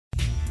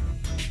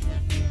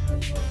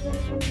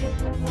Scooter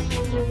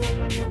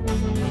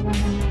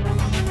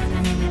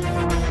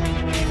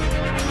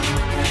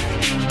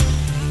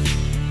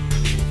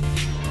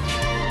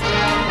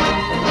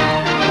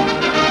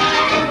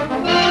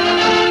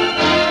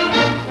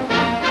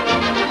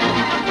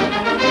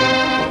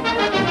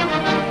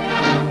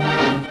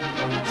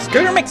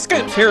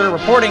McScoops here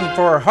reporting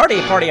for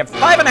Hardy Party of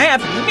 5.5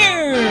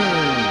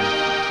 News!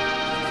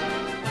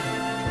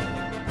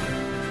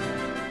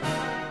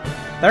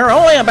 There are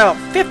only about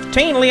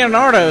 15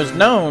 Leonardos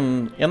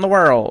known in the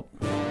world.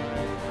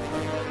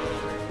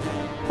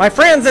 My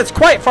friends, it's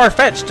quite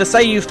far-fetched to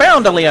say you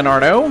found a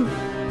Leonardo.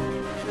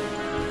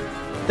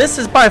 This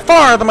is by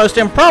far the most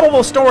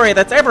improbable story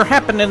that's ever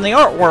happened in the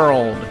art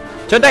world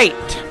to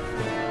date.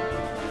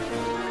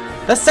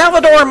 The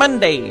Salvador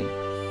Mundi,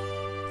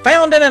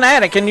 found in an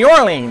attic in New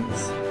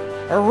Orleans,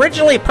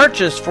 originally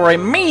purchased for a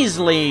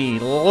measly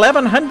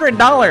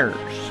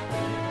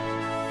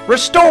 $1,100.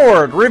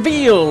 Restored,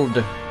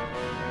 revealed,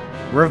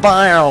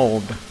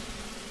 reviled.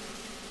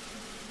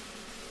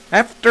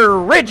 After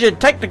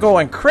rigid technical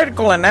and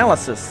critical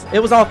analysis, it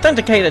was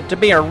authenticated to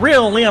be a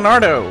real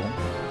Leonardo.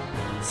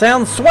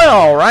 Sounds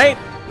swell, right?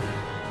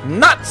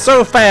 Not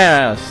so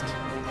fast.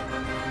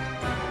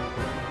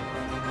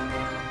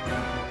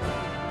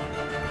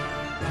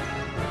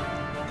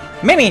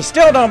 Many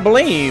still don't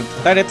believe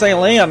that it's a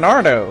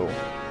Leonardo,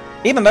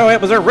 even though it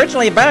was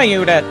originally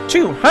valued at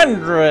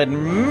 $200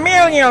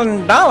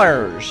 million.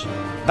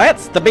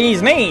 That's the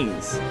bee's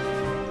knees.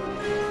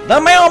 The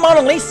male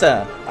Mona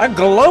Lisa, a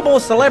global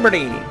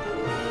celebrity,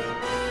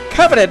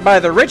 coveted by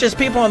the richest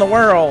people in the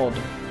world.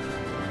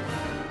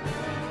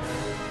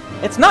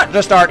 It's not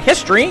just art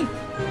history,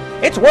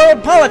 it's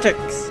world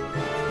politics.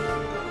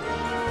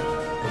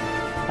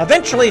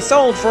 Eventually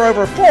sold for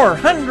over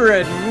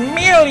 $400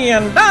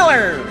 million.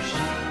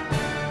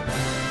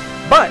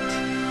 But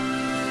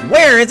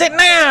where is it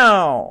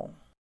now?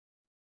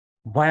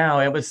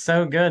 Wow, it was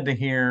so good to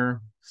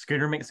hear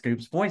Scooter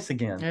McScoop's voice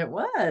again. It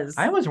was.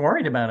 I was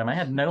worried about him. I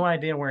had no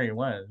idea where he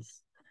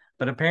was.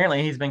 But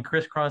apparently he's been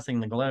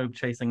crisscrossing the globe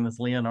chasing this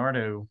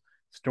Leonardo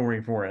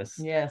story for us.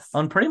 Yes.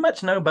 On pretty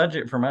much no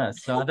budget from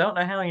us. So I don't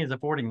know how he's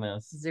affording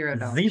this.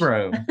 $0.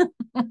 Zero.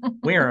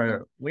 We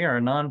are a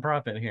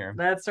nonprofit here.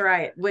 That's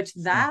right. Which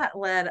that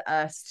led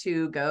us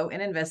to go and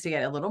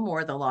investigate a little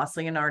more. The Lost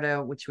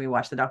Leonardo, which we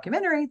watched the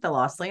documentary, The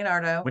Lost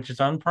Leonardo. Which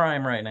is on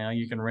Prime right now.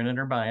 You can rent it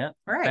or buy it.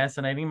 Right.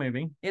 Fascinating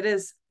movie. It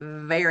is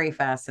very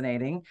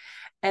fascinating.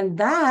 And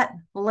that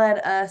led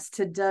us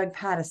to Doug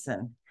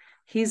Pattison.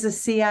 He's a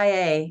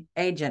CIA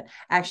agent,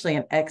 actually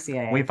an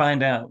ex-CIA. We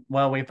find out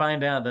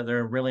that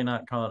they're really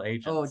not called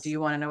agents. Oh, do you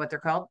want to know what they're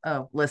called?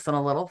 Oh, listen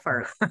a little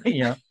first.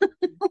 Yeah.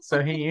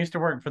 So he used to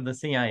work for the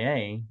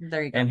CIA.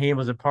 There you go. And he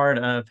was a part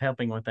of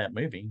helping with that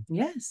movie.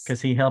 Yes. Because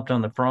he helped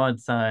on the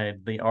fraud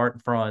side, the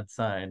art fraud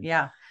side.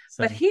 Yeah.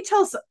 So, but he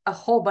tells a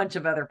whole bunch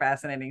of other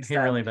fascinating stuff. He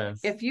really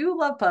does. If you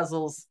love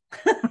puzzles,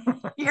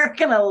 you're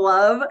going to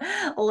love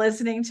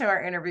listening to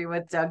our interview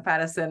with Doug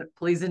Pattison.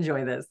 Please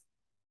enjoy this.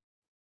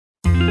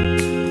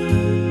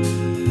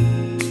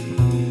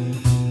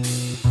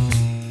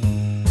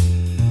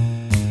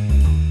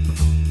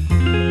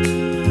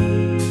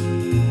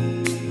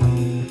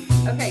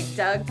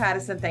 Doug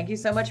Pattison, thank you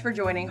so much for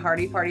joining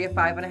Hardy Party of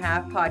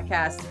 5.5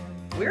 podcast.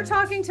 We're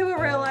talking to a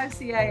real life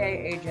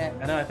CIA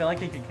agent. I know, I feel like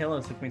he could kill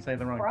us if we say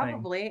the wrong thing.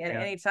 Probably at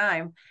any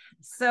time.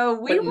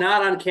 So but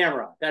not on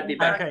camera. That'd be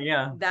bad. Okay,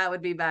 yeah. That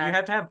would be bad. You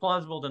have to have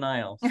plausible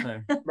denial.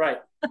 So. Right.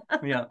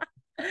 Yeah.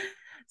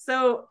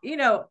 So,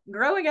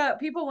 growing up,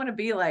 people want to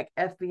be like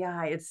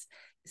FBI. It's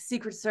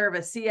Secret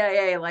Service,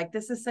 CIA. Like,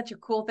 this is such a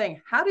cool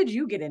thing. How did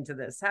you get into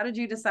this? How did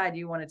you decide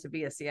you wanted to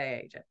be a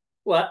CIA agent?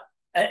 Well,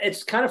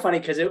 it's kind of funny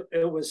because it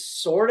was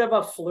sort of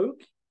a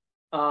fluke.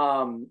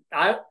 I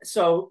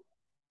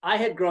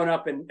had grown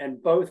up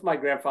and both my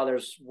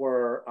grandfathers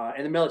were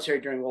in the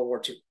military during World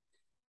War II.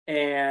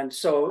 And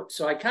so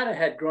I kind of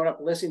had grown up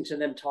listening to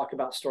them talk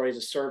about stories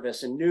of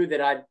service and knew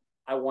that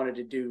I wanted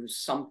to do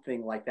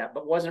something like that,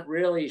 but wasn't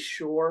really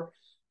sure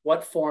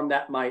what form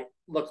that might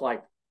look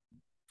like.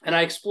 And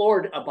I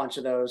explored a bunch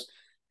of those,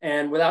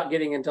 and without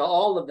getting into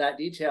all of that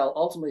detail,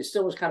 ultimately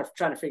still was kind of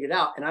trying to figure it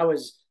out. And I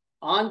was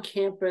on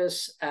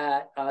campus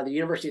at the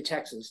University of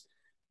Texas,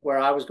 where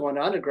I was going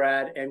to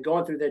undergrad and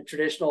going through the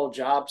traditional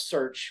job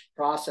search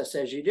process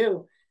as you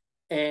do.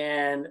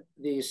 And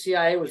the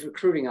CIA was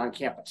recruiting on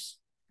campus.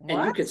 What?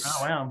 And you could,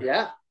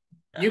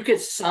 you could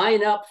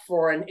sign up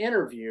for an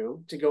interview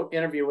to go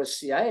interview with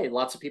CIA.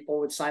 Lots of people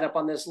would sign up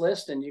on this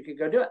list and you could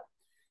go do it.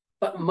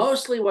 But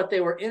mostly what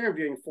they were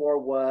interviewing for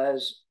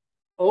was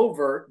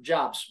overt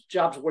jobs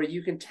where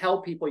you can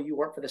tell people you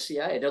work for the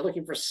CIA. They're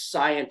looking for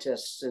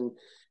scientists and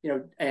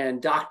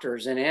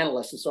doctors and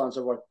analysts and so on and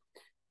so forth.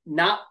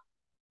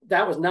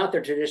 That was not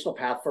their traditional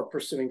path for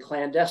pursuing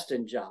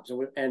clandestine jobs.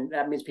 And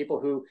that means people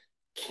who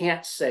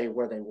can't say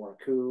where they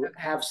work, who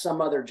have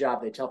some other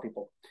job they tell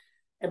people.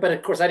 But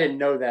of course, I didn't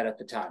know that at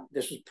the time.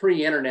 This was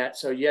pre-internet,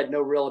 so you had no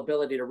real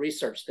ability to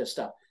research this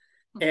stuff.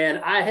 And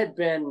I had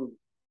been,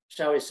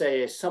 shall we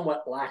say, a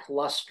somewhat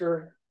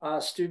lackluster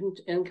student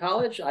in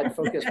college. I'd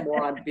focus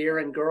more on beer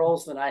and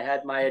girls than I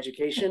had my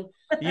education.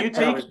 You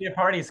teach at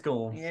party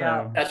school.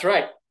 Yeah. So. That's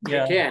right.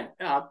 Yeah. You can.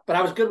 But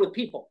I was good with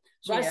people.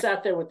 So I Yeah.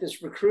 sat there with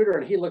this recruiter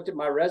and he looked at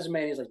my resume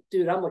and he's like,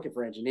 dude, I'm looking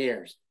for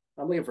engineers.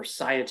 I'm looking for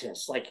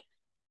scientists. Like,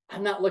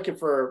 I'm not looking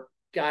for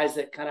guys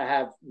that kind of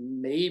have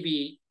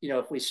maybe,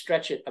 if we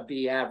stretch it, a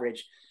B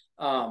average,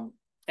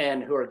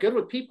 and who are good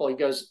with people. He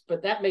goes,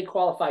 but that may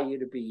qualify you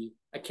to be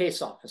a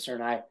case officer.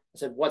 And I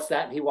said, what's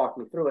that? And he walked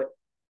me through it.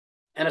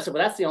 And I said,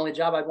 well, that's the only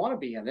job I'd want to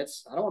be in. I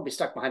don't want to be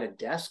stuck behind a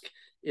desk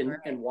in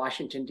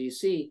Washington,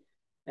 D.C.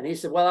 And he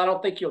said, well, I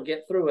don't think you'll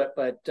get through it,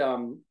 but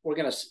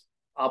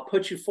I'll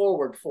put you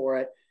forward for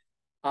it.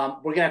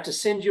 We're going to have to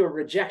send you a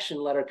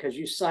rejection letter because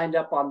you signed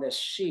up on this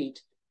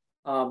sheet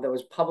that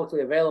was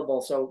publicly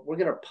available. So we're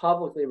going to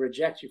publicly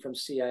reject you from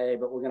CIA,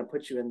 but we're going to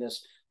put you in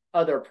this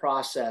other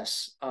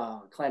process,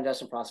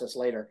 clandestine process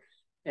later,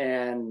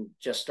 and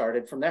just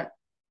started from there.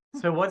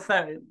 So what's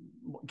that?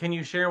 Can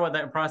you share what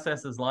that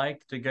process is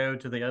like to go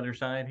to the other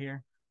side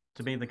here,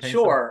 to be the case?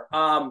 Sure.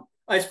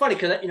 It's funny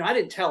because I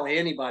didn't tell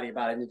anybody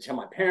about it. I didn't tell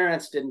my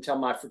parents, didn't tell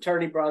my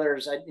fraternity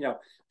brothers. I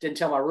didn't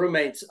tell my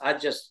roommates. I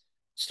just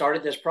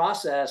started this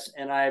process,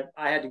 and I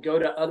had to go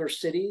to other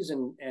cities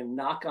and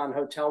knock on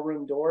hotel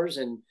room doors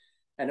and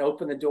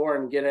open the door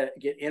and get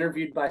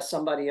interviewed by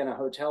somebody in a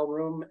hotel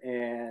room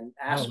and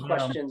ask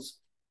questions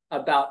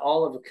about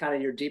all of the kind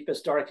of your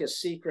deepest,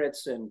 darkest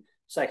secrets, and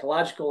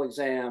psychological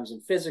exams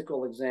and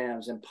physical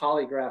exams and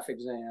polygraph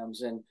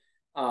exams and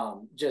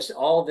just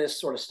all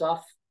this sort of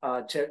stuff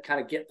to kind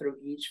of get through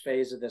each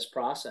phase of this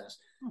process.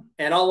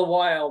 And all the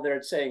while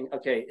they're saying,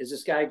 okay, is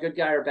this guy a good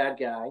guy or bad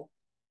guy?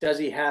 Does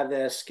he have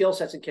the skill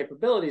sets and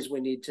capabilities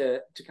we need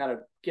to kind of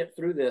get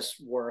through this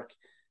work?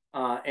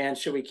 And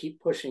should we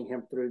keep pushing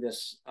him through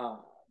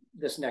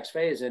this next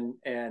phase?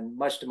 And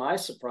much to my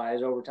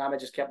surprise, over time, I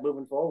just kept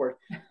moving forward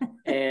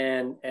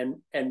and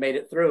made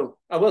it through.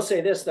 I will say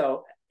this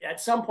though, at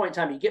some point in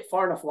time, you get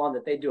far enough along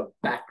that they do a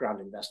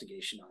background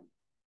investigation on you.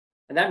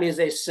 And that means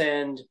they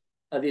send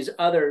these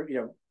other,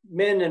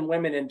 men and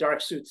women in dark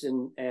suits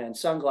and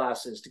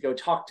sunglasses to go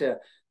talk to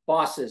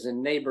bosses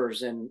and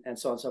neighbors and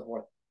so on and so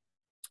forth.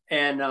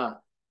 And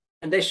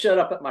they showed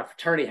up at my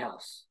fraternity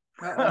house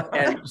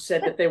and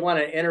said that they want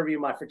to interview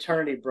my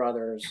fraternity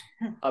brothers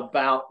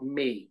about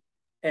me.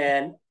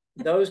 And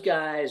those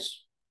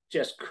guys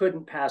just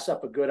couldn't pass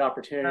up a good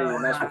opportunity to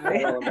mess with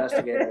fellow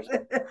investigators.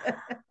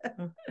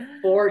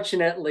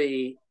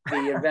 Fortunately,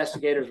 the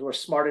investigators were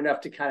smart enough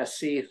to kind of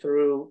see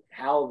through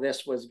how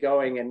this was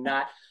going and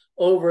not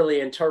overly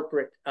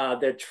interpret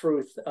the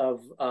truth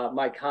of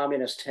my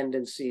communist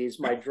tendencies,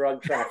 my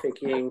drug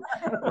trafficking,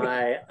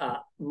 my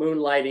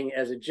moonlighting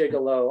as a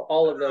gigolo,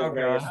 all of those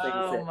various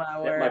things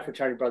that my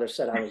fraternity brother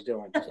said I was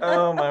doing. So.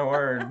 Oh, my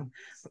word.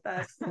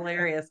 That's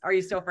hilarious. Are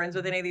you still friends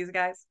with any of these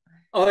guys?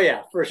 Oh,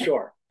 yeah, for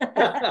sure.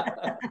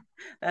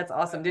 That's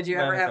awesome. Did you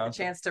ever have a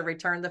chance to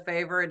return the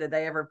favor? Did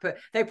they ever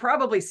they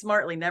probably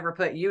smartly never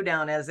put you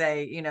down as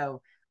a,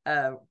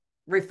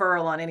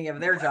 referral on any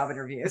of their job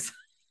interviews?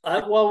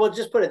 Well, we'll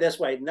just put it this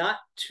way. Not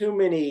too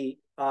many,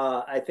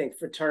 I think,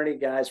 fraternity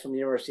guys from the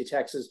University of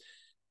Texas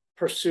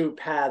pursue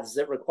paths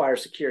that require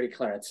security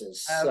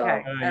clearances.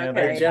 Okay. So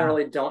they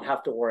generally don't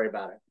have to worry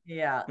about it.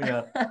 Yeah.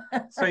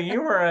 So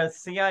you were a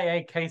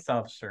CIA case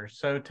officer.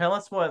 So tell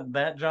us what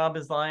that job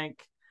is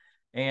like.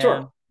 And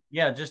sure.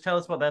 Just tell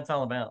us what that's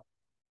all about.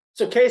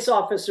 So case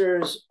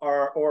officers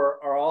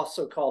are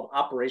also called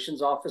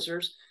operations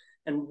officers.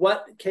 And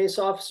what case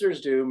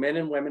officers do, men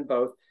and women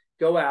both,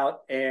 go out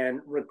and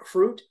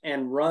recruit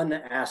and run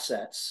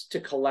assets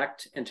to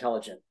collect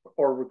intelligence,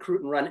 or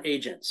recruit and run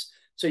agents.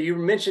 So you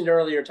mentioned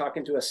earlier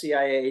talking to a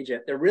CIA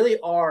agent. There really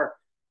are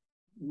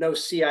no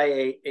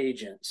CIA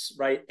agents,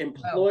 right?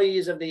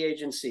 Employees of the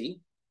agency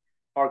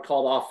are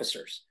called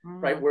officers,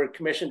 right? We're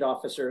commissioned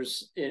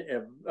officers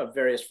of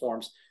various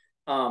forms,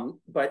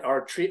 but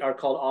are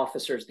called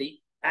officers. The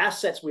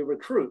assets we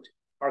recruit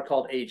are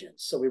called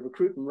agents. So we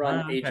recruit and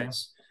run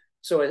agents.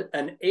 So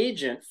an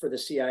agent for the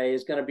CIA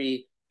is going to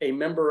be a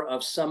member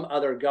of some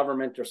other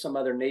government or some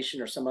other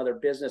nation or some other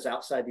business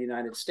outside the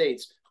United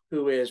States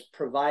who is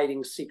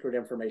providing secret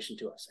information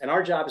to us. And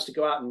our job is to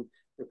go out and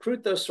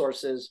recruit those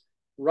sources,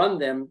 run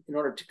them in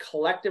order to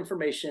collect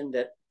information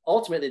that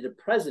ultimately the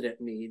president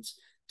needs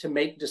to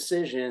make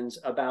decisions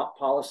about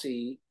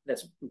policy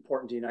that's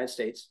important to the United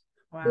States.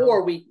 Wow.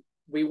 Or we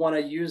want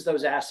to use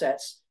those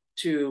assets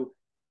to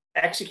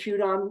execute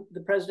on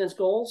the president's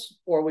goals,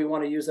 or we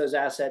want to use those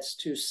assets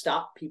to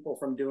stop people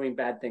from doing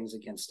bad things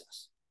against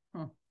us.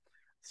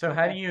 So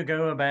how do you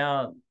go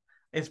about,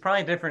 it's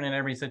probably different in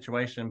every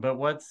situation, but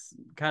what's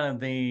kind of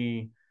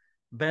the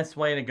best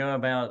way to go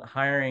about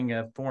hiring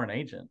a foreign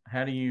agent?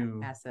 How do you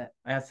asset.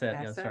 Yeah,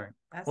 sorry.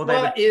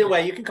 Well, either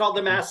way, you can call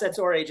them assets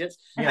or agents.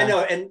 Yeah. I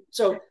know. And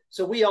so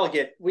we all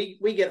get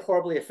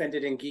horribly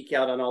offended and geek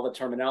out on all the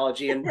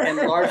terminology. And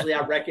largely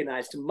I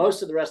recognize to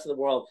most of the rest of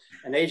the world,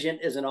 an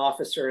agent is an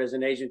officer,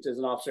 an agent is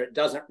an officer. It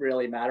doesn't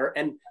really matter.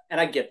 And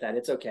I get that.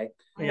 It's okay.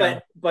 Yeah.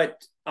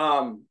 But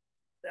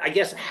I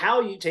guess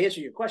to answer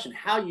your question,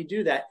 how you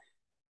do that,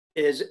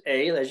 is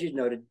A, as you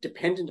noted,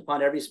 dependent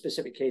upon every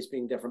specific case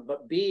being different,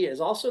 but B is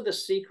also the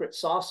secret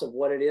sauce of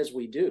what it is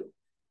we do.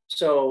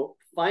 So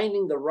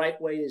finding the right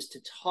ways to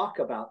talk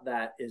about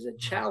that is a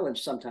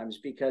challenge sometimes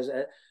because,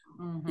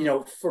 you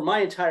know, for my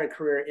entire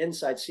career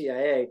inside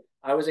CIA,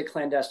 I was a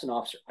clandestine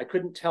officer. I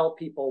couldn't tell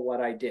people what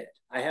I did.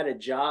 I had a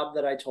job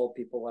that I told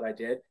people what I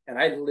did, and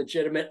I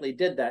legitimately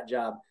did that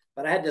job,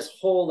 but I had this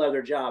whole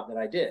other job that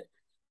I did.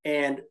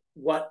 And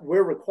what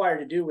we're required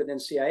to do within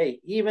CIA,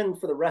 even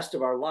for the rest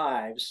of our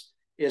lives,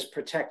 is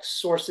protect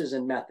sources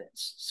and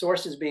methods.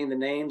 Sources being the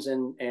names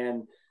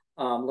and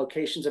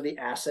locations of the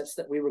assets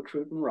that we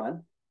recruit and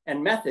run,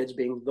 and methods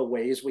being the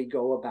ways we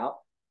go about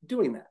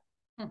doing that.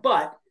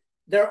 But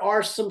there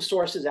are some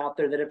sources out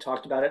there that have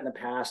talked about it in the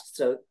past.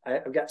 So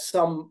I've got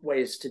some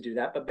ways to do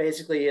that, but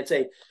basically it's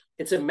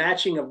a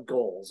matching of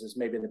goals is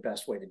maybe the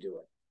best way to do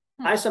it.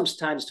 I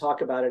sometimes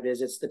talk about it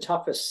as it's the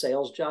toughest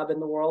sales job in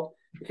the world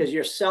because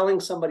you're selling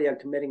somebody on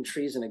committing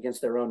treason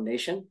against their own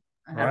nation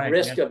at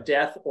risk of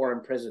death or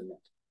imprisonment.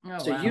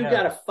 So you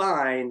got to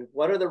find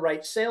what are the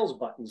right sales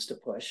buttons to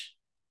push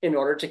in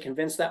order to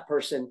convince that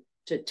person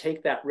to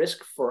take that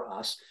risk for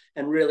us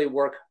and really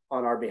work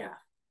on our behalf.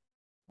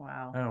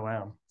 Wow. Oh,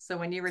 wow. So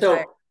when you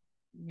retire,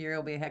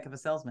 you'll be a heck of a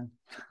salesman.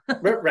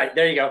 Right.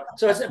 There you go.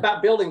 So it's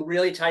about building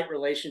really tight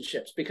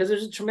relationships because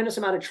there's a tremendous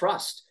amount of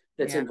trust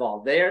that's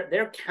involved.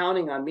 They're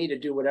counting on me to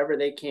do whatever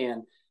they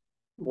can,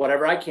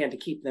 whatever I can to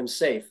keep them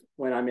safe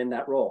when I'm in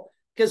that role.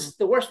 Because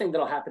the worst thing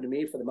that'll happen to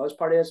me for the most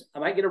part is I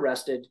might get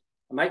arrested,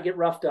 I might get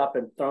roughed up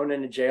and thrown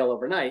into jail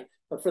overnight.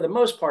 But for the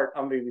most part,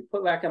 I'm going to be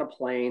put back on a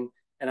plane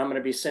and I'm going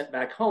to be sent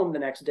back home the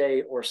next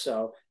day or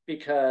so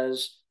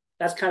because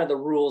that's kind of the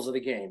rules of the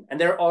game. And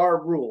there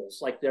are rules,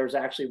 like there's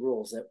actually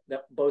rules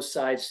that both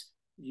sides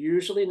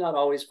usually not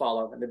always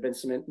follow. And there've been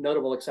some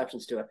notable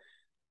exceptions to it.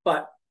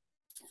 But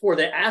for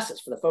the assets,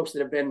 for the folks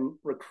that have been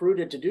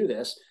recruited to do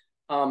this,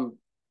 you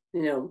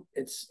know,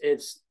 it's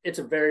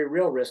a very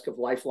real risk of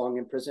lifelong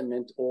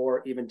imprisonment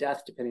or even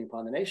death, depending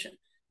upon the nation.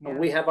 And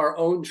we have our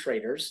own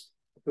traitors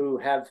who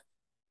have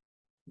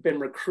been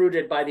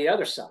recruited by the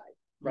other side,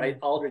 right?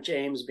 Aldrich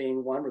Ames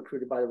being one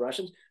recruited by the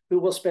Russians, who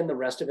will spend the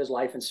rest of his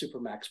life in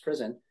supermax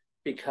prison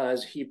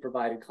because he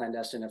provided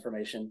clandestine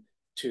information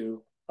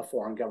to a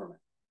foreign government.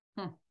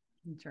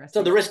 Interesting.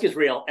 So the risk is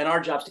real, and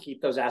our job is to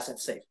keep those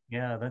assets safe.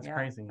 Yeah, that's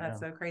crazy. That's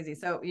so crazy.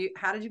 So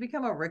how did you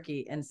become a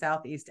rookie in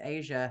Southeast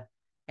Asia,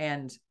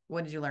 and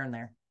what did you learn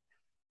there?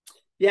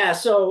 Yeah,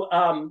 so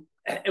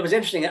it was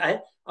interesting.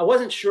 I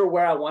wasn't sure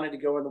where I wanted to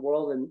go in the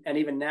world, and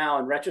even now,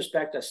 in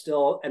retrospect, I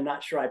still am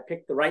not sure I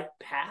picked the right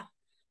path.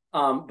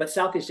 But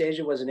Southeast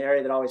Asia was an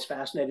area that always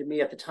fascinated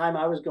me. At the time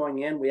I was going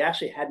in, we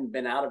actually hadn't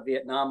been out of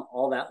Vietnam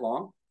all that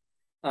long.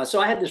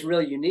 So I had this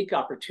really unique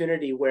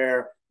opportunity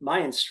where my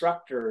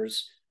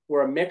instructors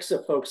were a mix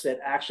of folks that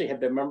actually had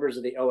been members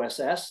of the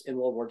OSS in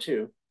World War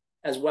II,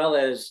 as well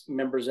as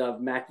members of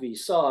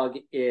MACV-SOG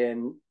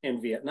in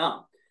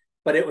Vietnam.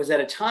 But it was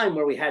at a time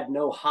where we had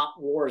no hot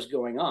wars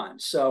going on.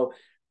 So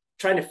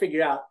trying to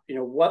figure out, you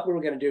know, what we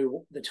were going to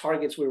do, the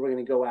targets we were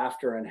going to go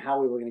after and how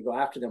we were going to go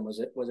after them was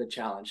a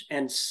challenge.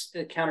 And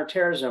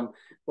counterterrorism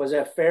was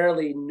a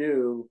fairly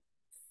new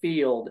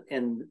field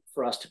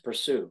for us to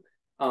pursue.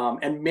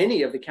 And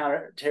many of the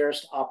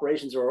counter-terrorist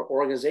operations or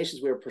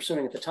organizations we were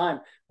pursuing at the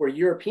time were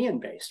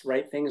European-based,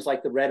 right? Things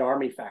like the Red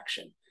Army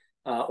faction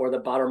or the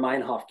Baader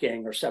Meinhof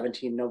gang or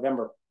 17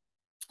 November,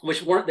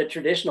 which weren't the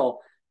traditional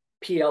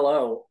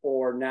PLO,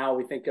 or now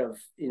we think of,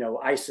 you know,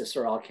 ISIS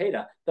or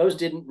Al-Qaeda. Those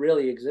didn't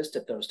really exist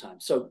at those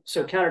times.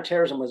 So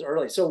counterterrorism was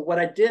early. So what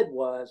I did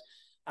was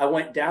I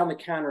went down the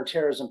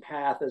counterterrorism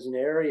path as an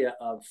area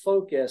of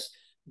focus,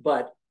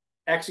 but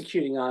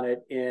executing on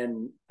it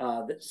in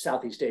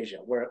Southeast Asia,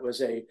 where it was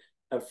a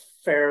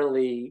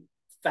fairly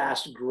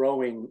fast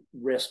growing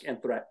risk and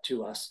threat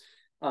to us.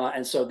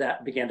 And so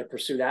that began to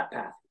pursue that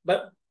path.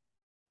 But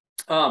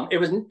it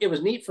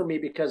was neat for me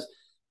because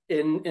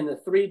in the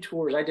 3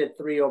 tours, I did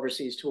 3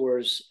 overseas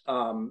tours.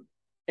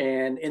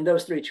 And in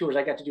those 3 tours,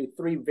 I got to do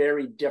 3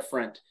 very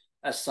different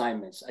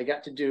assignments. I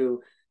got to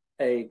do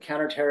a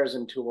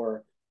counterterrorism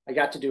tour. I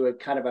got to do a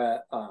kind of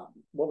a,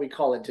 what we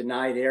call a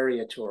denied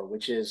area tour,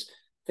 which is,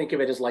 think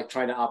of it as like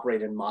trying to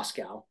operate in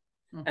Moscow.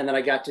 And then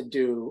I got to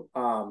do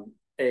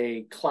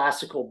a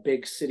classical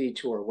big city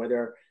tour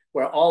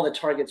where all the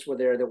targets were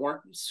there. There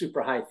weren't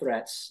super high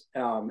threats.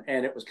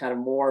 And it was kind of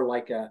more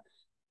like a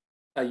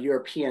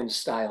European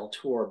style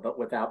tour, but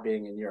without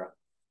being in Europe.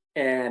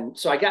 And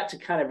so I got to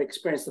kind of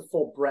experience the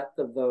full breadth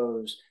of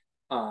those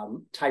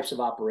types of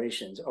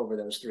operations over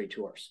those 3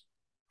 tours.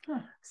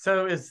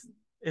 So is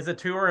a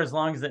tour as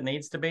long as it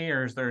needs to be,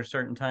 or is there a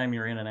certain time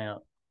you're in and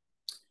out?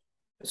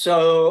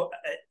 So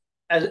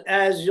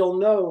as you'll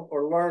know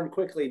or learn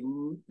quickly,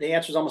 the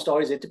answer is almost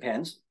always it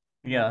depends.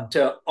 Yeah.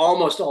 To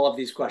almost all of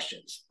these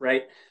questions,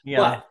 right?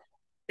 Yeah.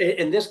 But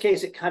in this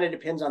case, it kind of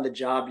depends on the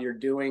job you're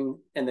doing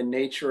and the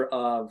nature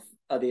of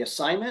the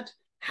assignment,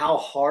 how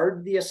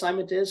hard the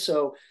assignment is.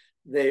 So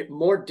the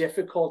more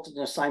difficult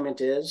an assignment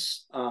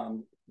is,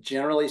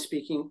 generally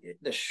speaking,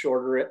 the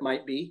shorter it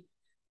might be.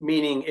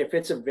 Meaning if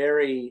it's a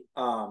very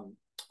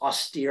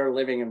austere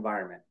living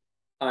environment,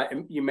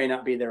 you may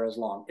not be there as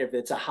long. If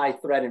it's a high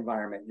threat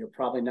environment, you're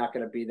probably not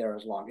going to be there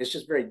as long. It's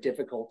just very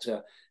difficult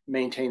to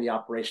maintain the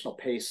operational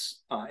pace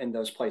in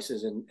those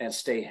places and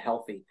stay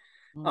healthy.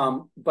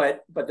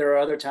 But there are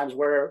other times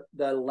where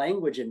the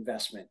language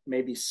investment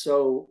may be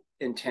so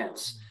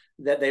intense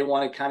that they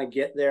want to kind of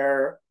get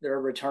their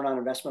return on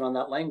investment on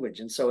that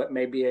language. And so it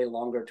may be a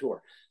longer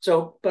tour.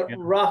 So, but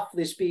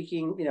roughly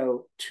speaking,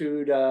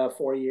 2 to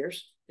 4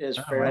 years is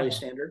fairly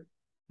standard.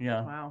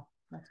 Yeah. Wow.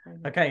 That's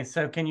crazy. Okay.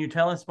 So can you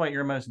tell us what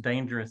your most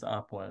dangerous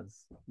op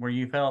was, where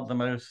you felt the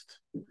most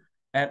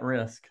at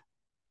risk?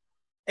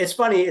 It's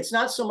funny. It's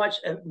not so much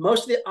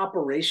most of the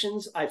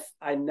operations.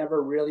 I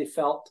never really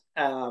felt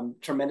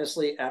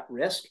tremendously at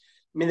risk.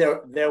 I mean,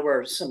 there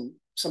were some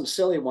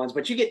silly ones,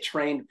 but you get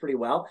trained pretty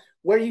well.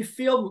 Where you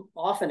feel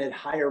often at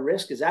higher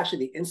risk is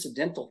actually the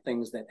incidental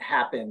things that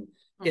happen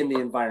in the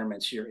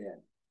environments you're in.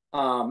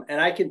 And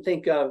I can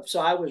think of,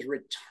 so I was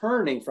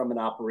returning from an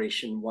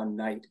operation one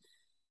night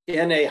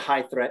in a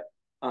high threat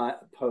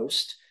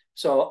post.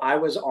 So I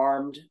was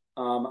armed.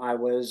 I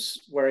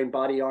was wearing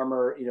body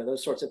armor,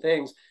 those sorts of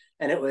things.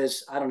 And it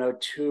was, I don't know,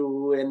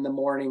 2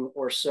 a.m.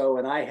 or so.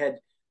 And I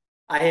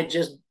had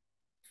just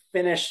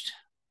finished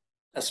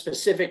a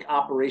specific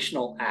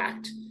operational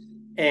act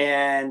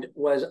and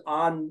was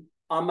on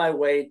my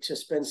way to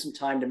spend some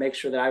time to make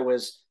sure that I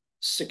was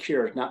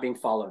secure, not being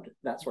followed,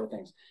 that sort of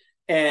things.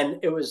 And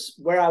it was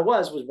where I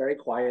was very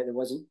quiet. There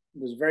was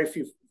very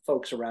few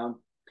folks around.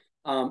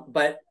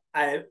 But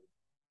I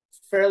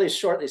fairly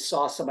shortly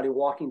saw somebody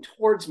walking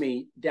towards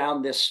me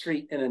down this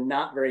street in a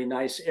not very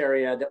nice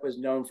area that was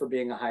known for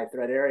being a high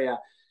threat area.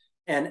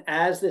 And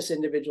as this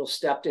individual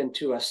stepped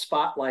into a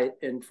spotlight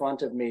in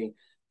front of me,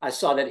 I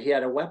saw that he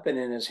had a weapon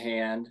in his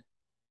hand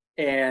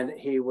and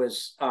he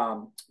was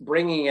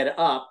bringing it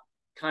up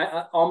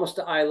almost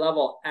to eye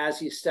level as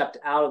he stepped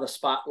out of the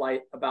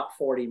spotlight about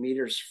 40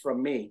 meters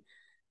from me.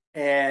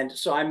 And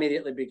so I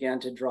immediately began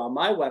to draw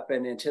my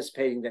weapon,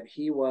 anticipating that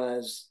he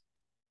was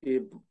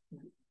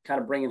kind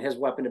of bringing his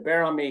weapon to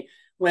bear on me.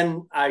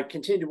 When I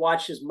continued to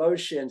watch his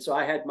motion, so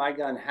I had my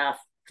gun half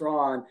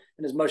drawn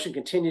and his motion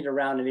continued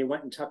around and he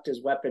went and tucked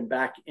his weapon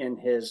back in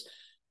his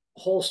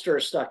holster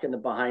stuck in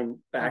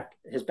the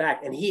his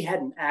back, and he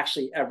hadn't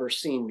actually ever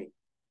seen me.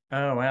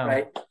 Oh wow.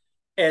 Right.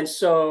 And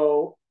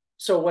so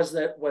was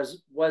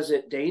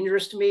it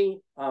dangerous to me?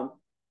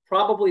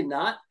 Probably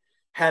not.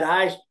 Had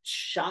I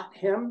shot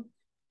him,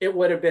 it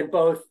would have been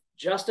both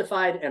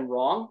justified and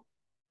wrong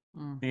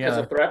because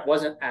the threat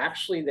wasn't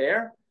actually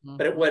there,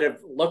 but it would have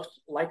looked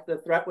like the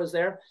threat was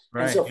there.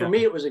 Right, and so for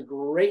me, it was a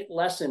great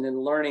lesson in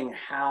learning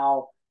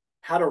how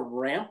to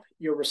ramp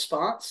your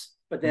response,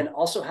 but then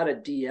also how to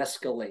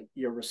de-escalate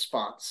your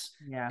response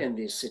in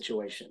these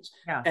situations.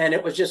 Yeah. And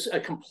it was just a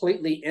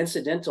completely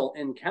incidental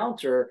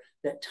encounter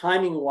that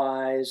timing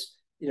wise,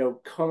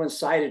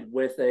 coincided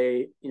with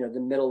the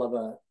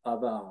middle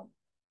of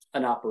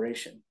an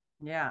operation.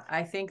 Yeah.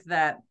 I think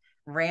that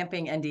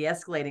ramping and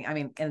de-escalating, I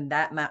mean, in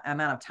that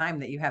amount of time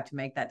that you have to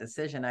make that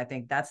decision, I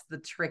think that's the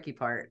tricky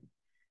part.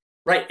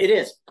 Right. It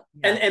is.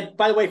 Yeah. And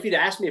by the way, if you'd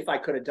asked me if I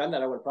could have done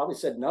that, I would have probably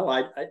said, no,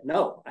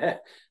 no.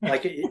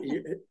 Like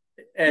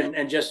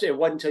and just, it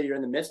wasn't until you're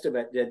in the midst of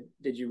it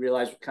did you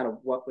realize kind of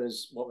what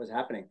was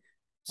happening.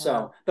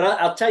 So, but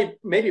I'll tell you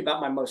maybe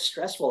about my most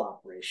stressful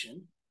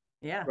operation.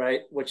 Yeah.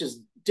 Right. Which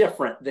is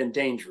different than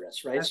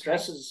dangerous, right? Okay.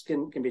 Stresses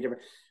can be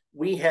different.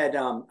 We had,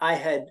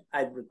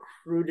 I'd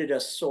recruited a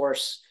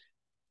source.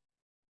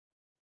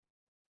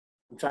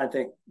 I'm trying to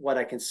think what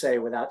I can say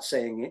without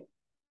saying it.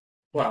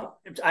 Well,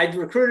 I'd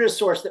recruited a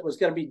source that was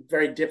going to be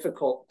very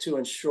difficult to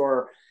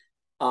ensure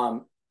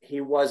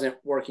he wasn't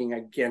working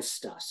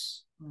against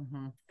us.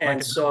 Mm-hmm. And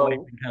like so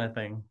kind of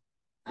thing.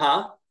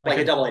 Huh? Like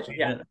a double agent.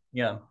 Yeah.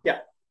 Yeah. Yeah.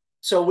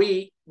 So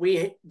we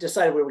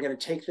decided we were going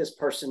to take this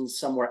person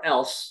somewhere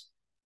else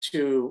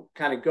to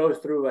kind of go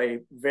through a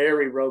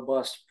very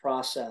robust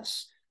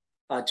process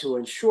to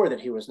ensure that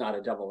he was not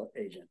a double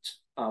agent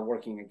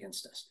working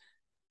against us.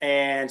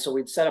 And so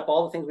we'd set up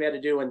all the things we had to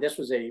do. And this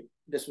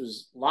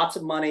was lots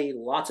of money,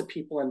 lots of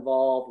people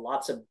involved,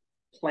 lots of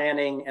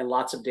planning, and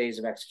lots of days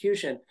of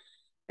execution.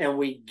 And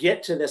we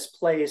get to this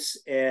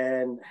place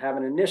and have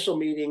an initial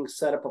meeting,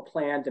 set up a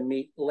plan to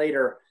meet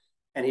later,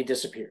 and he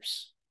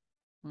disappears.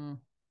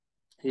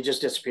 He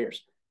just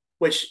disappears,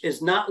 which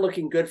is not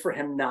looking good for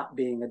him not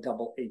being a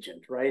double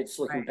agent, right? It's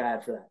looking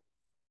bad for that.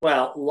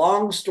 Well,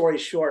 long story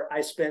short,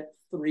 I spent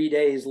 3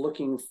 days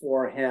looking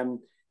for him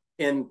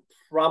in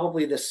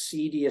probably the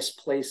seediest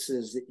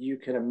places that you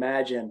can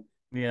imagine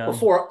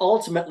before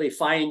ultimately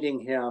finding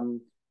him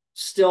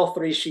still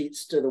 3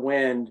 sheets to the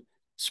wind,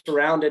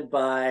 surrounded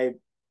by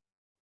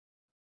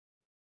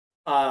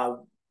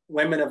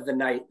women of the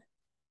night,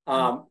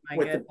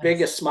 with the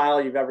biggest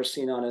smile you've ever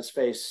seen on his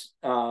face,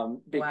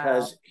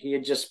 because he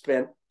had just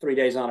spent 3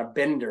 days on a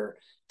bender,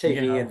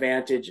 taking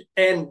advantage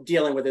and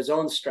dealing with his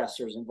own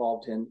stressors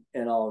involved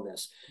in all of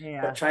this.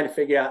 But trying to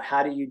figure out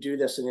how do you do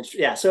this. And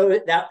so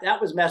that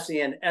was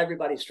messy, and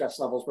everybody's stress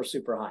levels were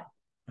super high.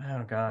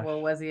 Oh gosh.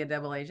 Well, was he a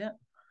double agent?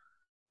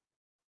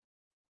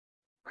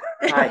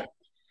 Hi.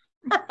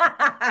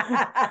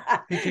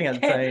 He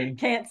can't say.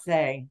 Can't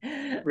say.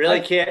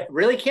 Really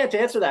can't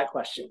answer that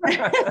question.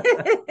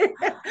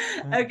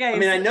 Okay. I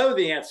mean, I know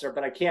the answer,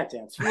 but I can't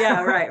answer.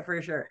 Yeah, right,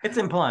 for sure. It's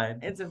implied.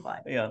 It's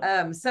implied.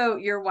 Yeah. So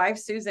your wife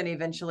Susan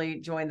eventually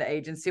joined the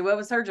agency. What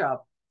was her job?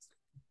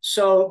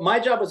 So my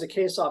job was a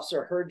case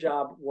officer. Her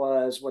job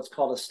was what's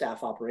called a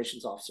staff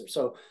operations officer.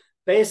 So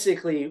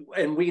basically,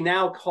 and we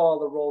now call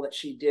the role that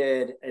she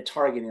did a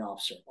targeting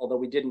officer, although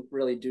we didn't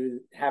really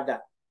have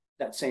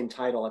that same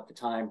title at the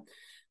time.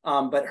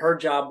 But her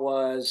job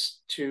was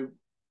to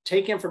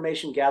take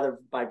information gathered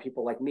by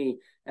people like me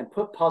and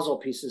put puzzle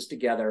pieces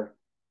together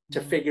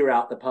to figure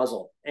out the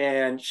puzzle.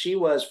 And she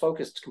was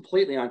focused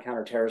completely on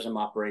counterterrorism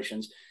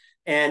operations.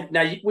 And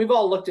now we've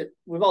all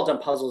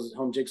done puzzles at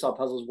home, jigsaw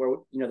puzzles, where,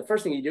 the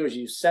first thing you do is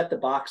you set the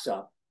box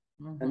up,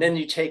 and then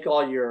you take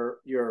all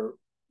your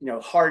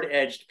hard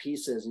edged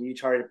pieces and you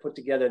try to put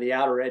together the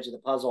outer edge of the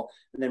puzzle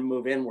and then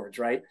move inwards,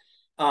 right?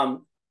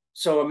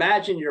 So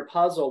imagine your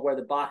puzzle where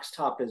the box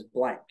top is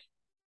blank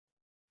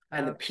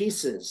and the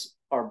pieces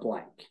are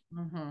blank,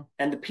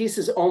 and the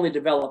pieces only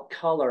develop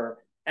color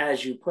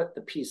as you put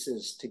the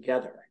pieces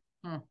together.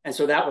 And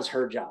so that was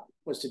her job,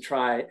 was to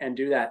try and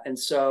do that. And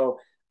so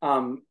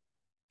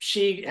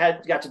she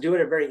had got to do it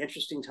at a very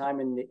interesting time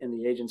in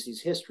the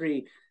agency's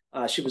history.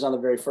 She was on the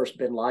very first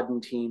bin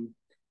Laden team,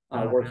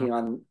 working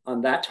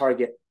on that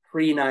target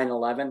pre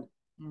 9/11.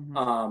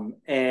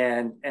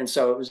 And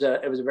so it was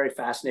a very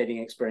fascinating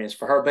experience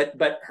for her.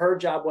 But her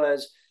job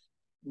was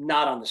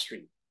not on the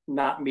street,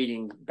 not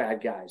meeting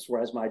bad guys,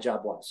 whereas my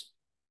job was.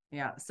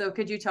 Yeah. So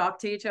could you talk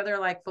to each other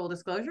like full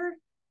disclosure?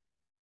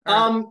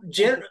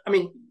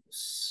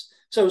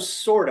 So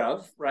sort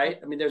of, right?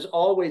 I mean, there's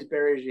always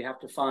barriers you have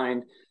to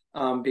find,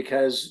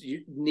 because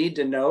you need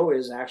to know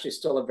is actually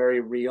still a very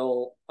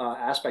real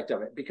aspect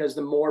of it, because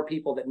the more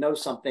people that know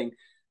something,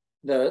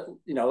 the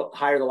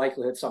higher the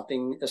likelihood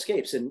something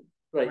escapes. And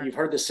right, you've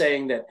heard the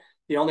saying that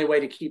the only way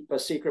to keep a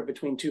secret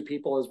between two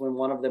people is when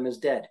one of them is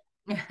dead.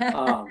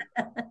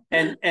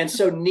 And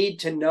so need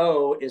to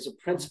know is a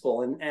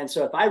principle. And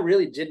so if I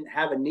really didn't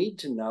have a need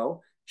to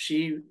know,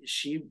 she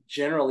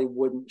generally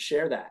wouldn't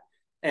share that,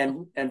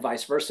 and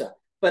vice versa.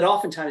 But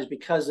oftentimes,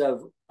 because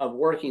of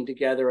working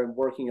together and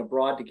working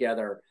abroad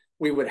together,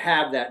 we would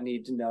have that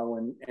need to know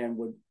and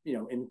would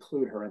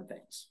include her in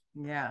things.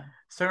 Yeah.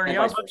 So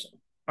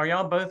are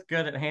y'all both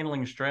good at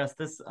handling stress?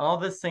 All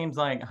this seems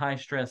like high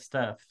stress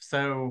stuff.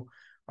 So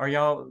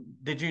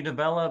did you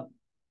develop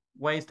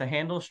ways to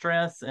handle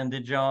stress, and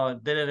did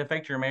it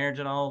affect your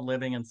marriage at all,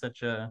 living in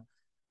such a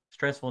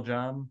stressful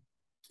job?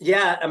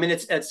 Yeah, I mean,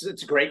 it's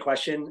a great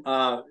question.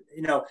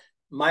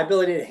 My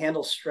ability to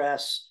handle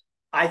stress,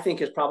 I think,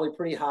 is probably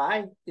pretty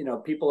high.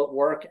 People at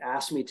work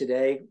ask me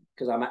today,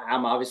 because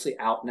I'm obviously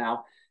out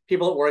now.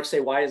 People at work say,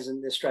 "Why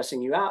isn't this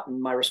stressing you out?"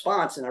 And my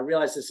response, and I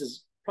realize this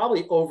is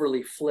probably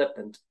overly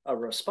flippant a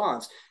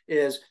response,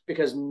 is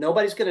because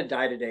nobody's going to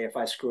die today if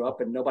I screw up,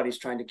 and nobody's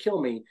trying to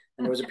kill me.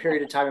 And there was a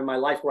period of time in my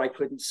life where I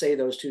couldn't say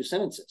those two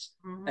sentences,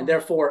 and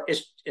therefore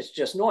it's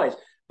just noise.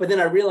 But then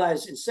I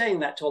realized in saying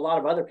that to a lot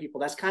of other people,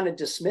 that's kind of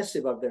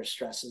dismissive of their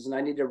stresses. And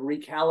I need to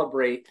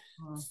recalibrate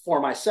for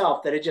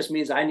myself that it just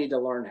means I need to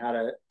learn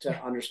how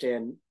to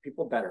understand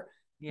people better.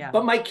 Yeah.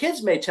 But my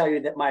kids may tell you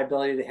that my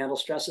ability to handle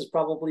stress is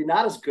probably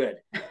not as good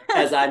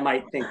as I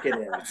might think it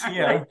is.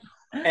 Yeah. Right?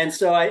 And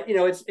so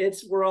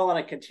we're all on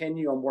a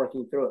continuum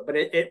working through it, but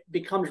it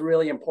becomes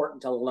really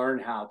important to learn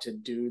how to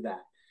do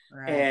that.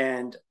 Right.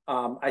 And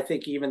I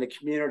think even the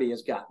community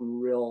has gotten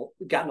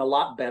a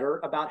lot better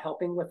about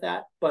helping with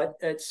that, but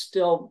it's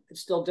still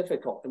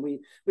difficult. And we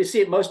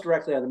see it most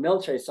directly on the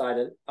military side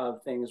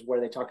of things,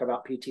 where they talk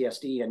about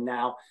PTSD, and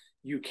now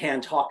you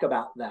can talk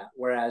about that.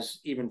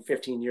 Whereas even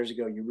 15 years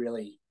ago, you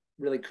really,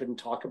 really couldn't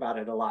talk about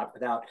it a lot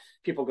without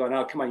people going,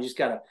 "Oh, come on, you just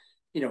got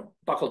to,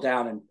 buckle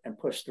down and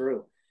push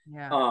through."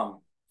 Yeah.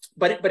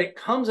 But it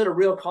comes at a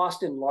real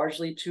cost, and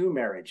largely to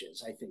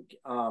marriages, I think.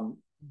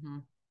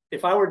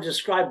 If I were to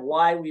describe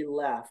why we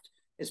left,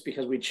 it's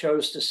because we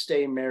chose to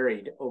stay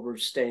married over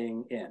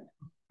staying in.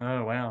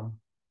 Oh, wow.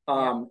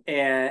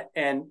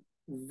 And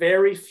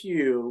very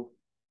few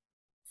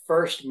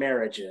first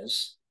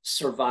marriages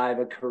survive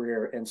a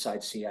career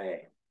inside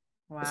CIA.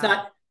 Wow. It's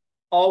not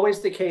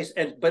always the case,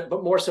 but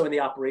more so in the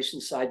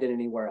operations side than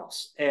anywhere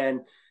else.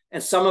 And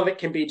some of it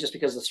can be just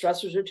because the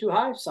stressors are too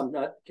high. Some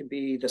can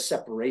be the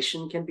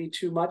separation can be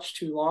too much,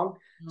 too long.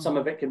 Some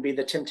of it can be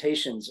the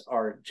temptations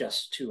are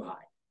just too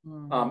high.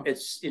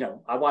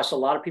 I watched a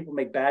lot of people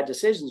make bad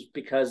decisions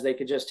because they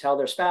could just tell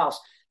their spouse,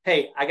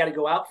 "Hey, I got to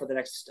go out for the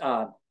next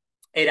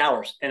 8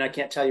 hours, and I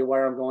can't tell you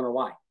where I'm going or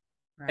why."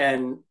 Right.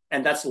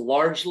 And that's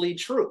largely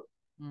true,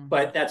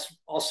 but that's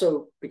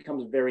also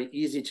becomes very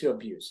easy to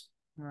abuse.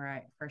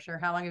 Right, for sure.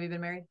 How long have you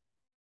been married?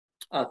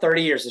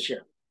 30 years this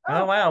year.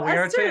 Oh wow, we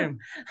are too.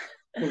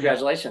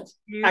 Congratulations.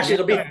 Actually,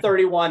 it'll be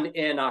 31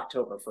 in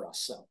October for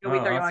us. So it'll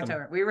be 30 in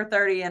October. We were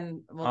 30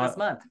 in this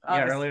month.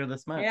 August. Earlier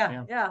this month.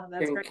 Yeah,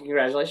 that's great.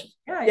 Congratulations.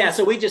 Yeah.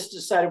 So we just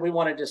decided we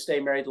wanted to stay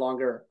married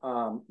longer,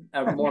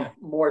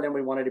 more than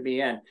we wanted to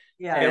be in.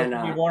 Yeah.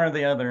 And one or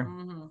the other.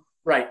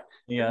 Right.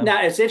 Yeah.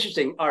 Now it's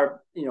interesting.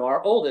 Our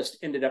oldest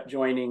ended up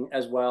joining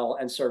as well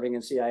and serving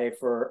in CIA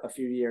for a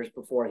few years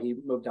before he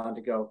moved on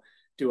to go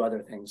do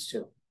other things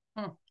too.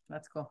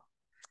 That's cool.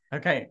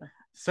 Okay.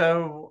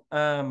 So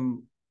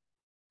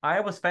I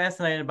was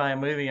fascinated by a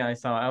movie I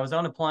saw. I was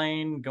on a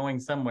plane going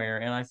somewhere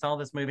and I saw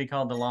this movie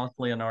called The Lost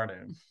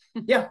Leonardo.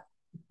 Yeah.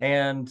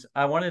 And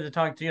I wanted to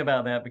talk to you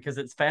about that because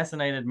it's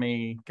fascinated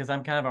me, because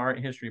I'm kind of an art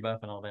history buff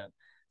and all that.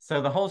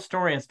 So the whole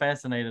story has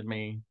fascinated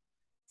me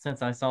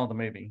since I saw the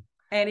movie.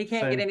 And he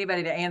can't get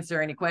anybody to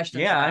answer any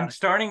questions. Yeah, I'm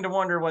starting to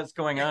wonder what's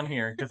going on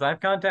here because I've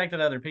contacted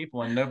other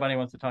people and nobody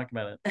wants to talk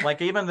about it.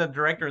 Like even the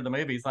director of the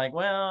movie is like,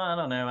 well, I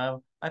don't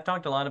know. I've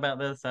talked a lot about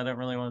this. I don't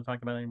really want to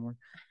talk about it anymore.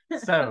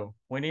 So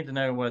we need to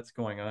know what's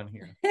going on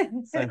here.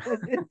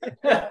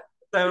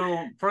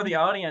 So for the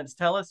audience,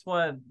 tell us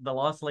what the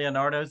Lost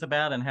Leonardo is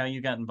about and how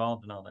you got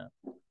involved in all that.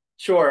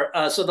 Sure.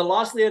 So the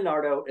Lost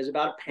Leonardo is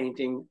about a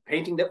painting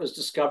that was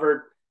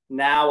discovered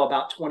now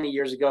about 20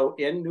 years ago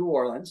in New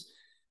Orleans.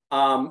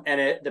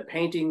 The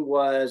painting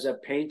was a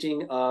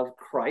painting of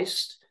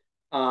Christ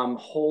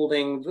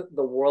holding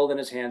the world in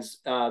his hands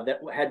that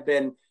had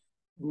been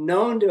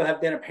known to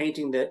have been a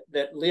painting that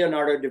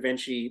Leonardo da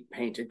Vinci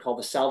painted called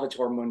the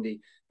Salvator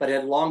Mundi, but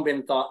had long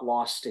been thought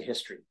lost to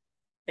history.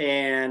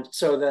 And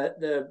so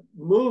the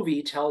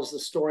movie tells the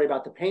story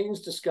about the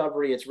painting's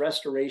discovery, its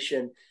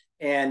restoration,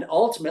 and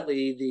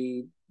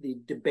ultimately the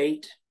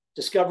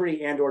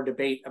discovery and or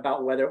debate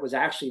about whether it was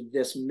actually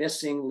this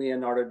missing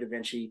Leonardo da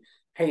Vinci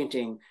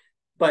painting.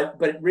 But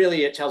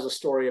really it tells a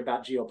story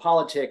about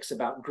geopolitics,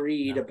 about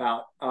greed,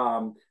 about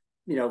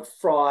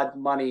fraud,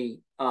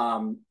 money,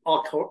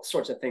 all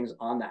sorts of things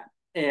on that.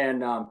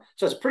 And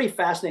so it's a pretty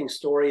fascinating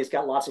story. It's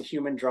got lots of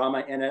human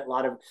drama in it, a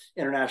lot of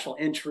international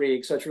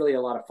intrigue. So it's really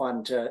a lot of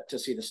fun to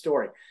see the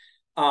story.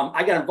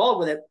 I got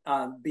involved with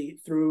it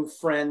through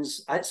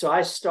friends. So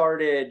I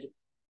started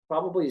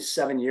probably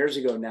 7 years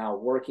ago now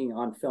working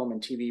on film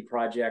and TV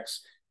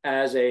projects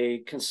as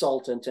a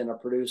consultant and a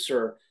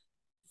producer,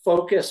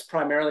 focused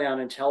primarily on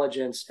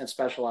intelligence and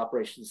special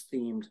operations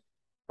themed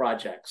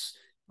projects.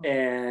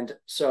 And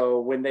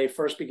so when they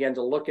first began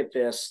to look at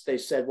this, they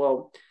said,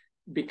 well,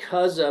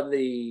 because of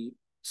the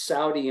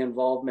Saudi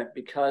involvement,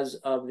 because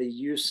of the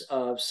use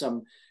of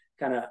some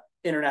kind of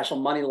international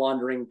money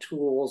laundering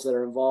tools that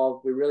are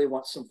involved, we really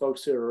want some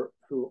folks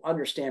who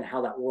understand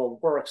how that world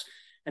works,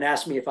 and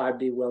asked me if I'd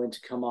be willing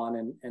to come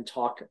on and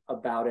talk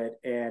about it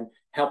and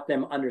help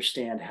them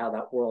understand how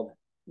that world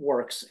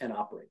works and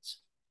operates.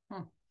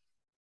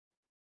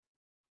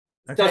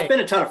 Okay. So it's been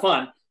a ton of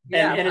fun.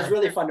 Yeah, and it's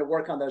really fun to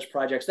work on those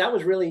projects. That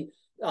was really,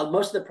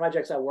 most of the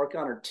projects I work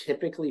on are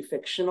typically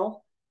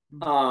fictional.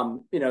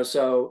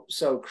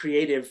 So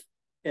creative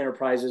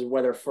enterprises,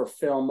 whether for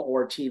film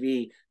or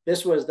TV.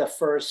 This was the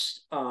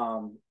first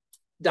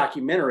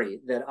documentary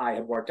that I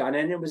had worked on.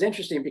 And it was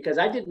interesting because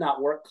I did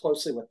not work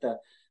closely with the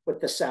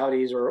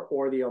Saudis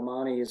or the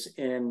Omanis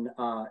in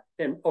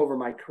over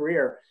my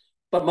career.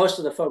 But most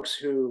of the folks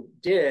who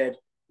did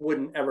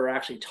wouldn't ever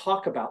actually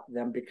talk about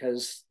them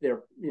because they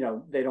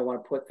don't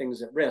want to put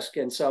things at risk.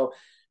 And so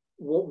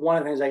one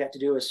of the things I got to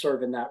do is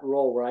serve in that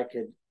role where I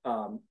could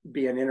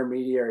be an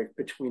intermediary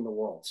between the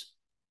worlds.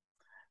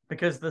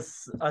 Because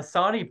a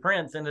Saudi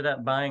prince ended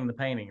up buying the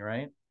painting,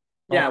 right?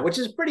 Yeah, which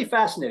is pretty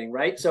fascinating,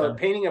 right? So a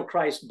painting of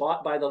Christ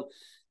bought by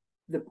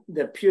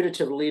the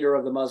putative leader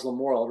of the Muslim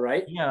world,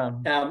 right?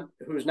 Yeah.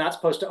 Who's not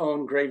supposed to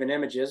own graven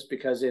images,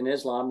 because in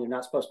Islam, you're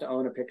not supposed to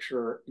own a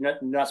picture, you're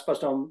not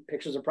supposed to own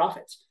pictures of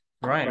prophets.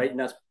 Right.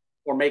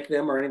 Or make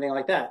them or anything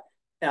like that.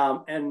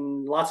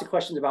 And lots of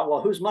questions about, well,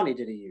 whose money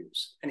did he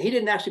use? And he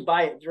didn't actually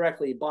buy it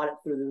directly. He bought it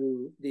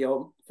through the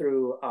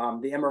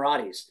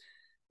Emiratis,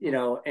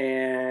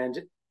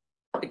 and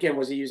again,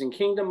 was he using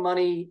kingdom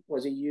money?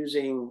 Was he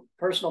using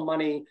personal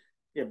money?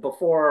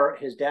 Before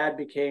his dad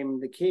became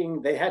the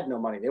king, they had no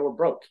money. They were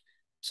broke.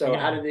 So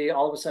how did he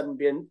all of a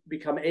sudden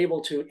become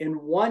able to, in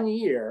 1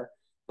 year,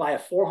 buy a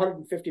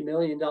 $450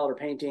 million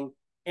painting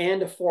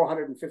and a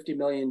 $450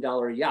 million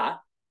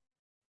yacht,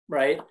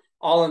 right?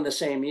 All in the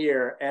same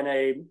year, and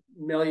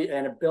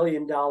 $1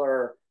 billion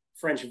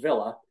French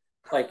villa,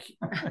 like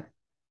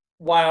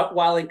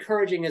while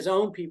encouraging his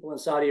own people in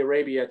Saudi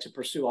Arabia to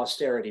pursue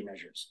austerity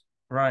measures.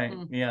 Right.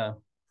 Yeah.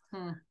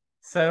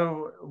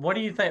 So what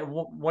do you think?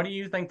 What do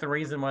you think the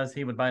reason was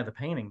he would buy the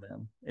painting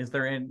then? Is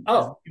there any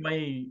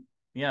way?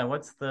 Yeah.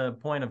 What's the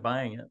point of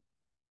buying it?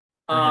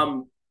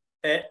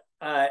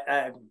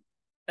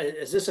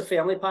 Is this a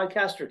family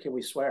podcast or can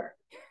we swear?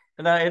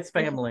 No, it's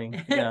family.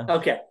 Yeah.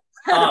 Okay.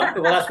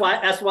 Well, that's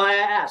why I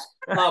asked.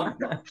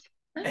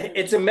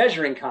 It's a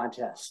measuring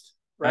contest,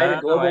 right?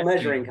 A global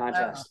measuring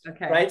contest,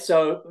 right?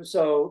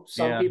 So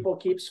some people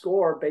keep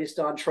score based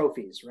on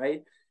trophies,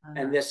 right?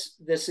 And this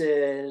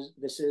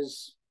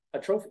is a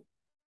trophy.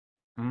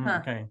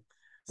 Okay.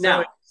 So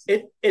now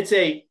it's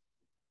a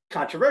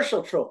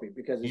controversial trophy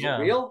because is it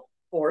real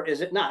or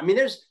is it not? I mean,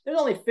 there's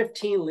only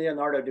 15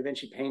 Leonardo da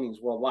Vinci paintings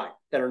worldwide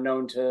that are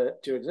known to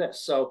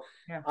exist. So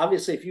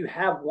obviously, if you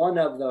have one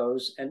of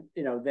those, and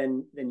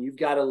then you've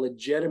got a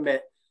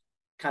legitimate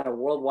kind of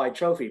worldwide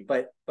trophy.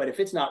 But if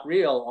it's not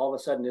real, all of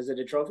a sudden, is it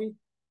a trophy?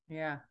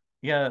 Yeah.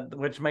 Yeah,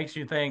 which makes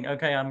you think,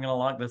 okay, I'm going to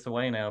lock this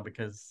away now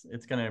because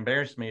it's going to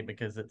embarrass me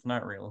because it's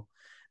not real.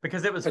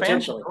 Because it was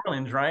found in New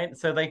Orleans, right?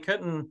 So they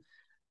couldn't.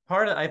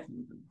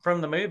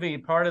 From the movie,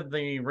 part of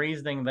the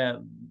reasoning that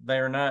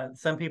they're not,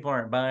 some people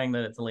aren't buying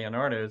that it's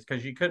Leonardo's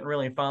because you couldn't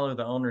really follow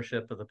the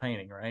ownership of the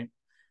painting, right?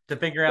 To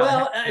figure out.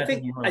 Well, I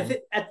think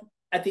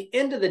at the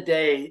end of the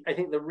day, I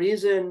think the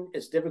reason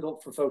it's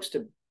difficult for folks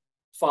to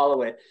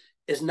follow it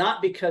is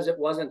not because it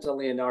wasn't a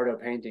Leonardo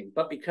painting,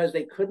 but because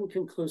they couldn't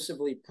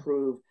conclusively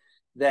prove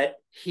that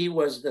he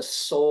was the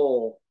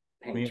sole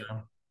painter. Yeah.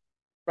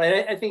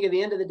 Right. I think at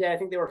the end of the day, I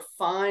think they were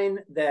fine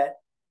that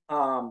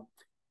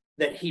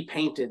that he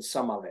painted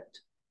some of it,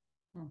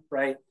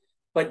 right?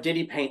 But did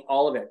he paint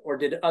all of it, or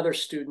did other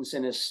students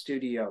in his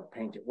studio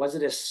paint it? Was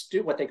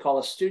it what they call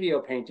a studio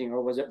painting,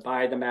 or was it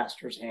by the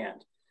master's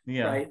hand?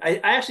 Yeah. Right. I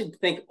actually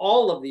think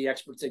all of the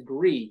experts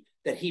agree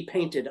that he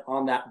painted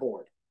on that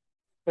board,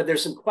 but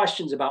there's some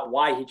questions about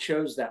why he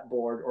chose that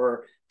board,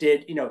 or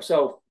did,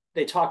 so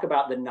they talk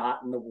about the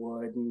knot in the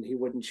wood, and he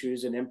wouldn't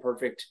choose an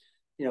imperfect,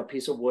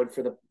 piece of wood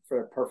for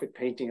a perfect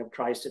painting of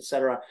Christ,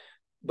 etc.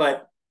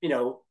 But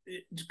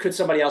could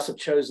somebody else have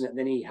chosen it and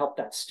then he helped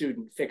that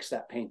student fix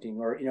that painting,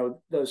 or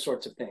those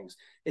sorts of things.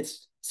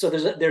 It's so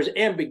there's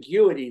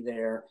ambiguity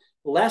there,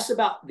 less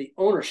about the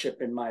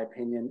ownership in my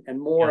opinion,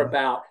 and more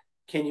about,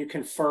 can you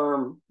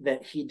confirm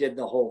that he did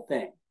the whole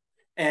thing?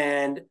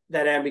 And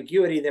that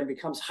ambiguity then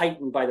becomes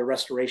heightened by the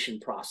restoration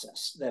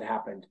process that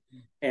happened.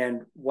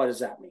 And what does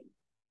that mean?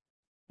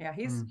 Yeah,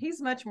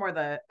 he's much more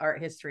the art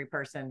history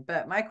person.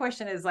 But my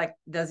question is, like,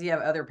 does he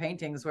have other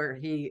paintings where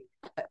he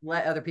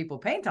let other people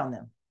paint on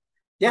them?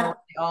 Yeah,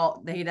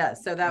 he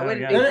does. So that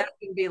wouldn't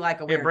be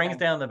like a weird it brings thing.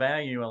 down the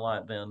value a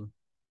lot then.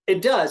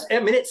 It does. I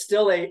mean,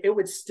 it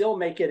would still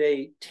make it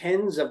a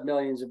tens of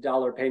millions of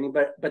dollar painting,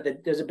 but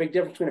there's a big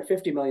difference between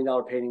a $50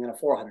 million painting and a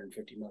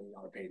 $450 million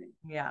painting.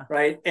 Yeah.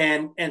 Right.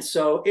 And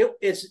so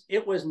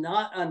it was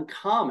not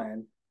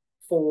uncommon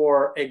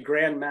for a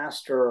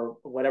grandmaster,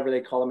 whatever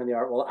they call them in the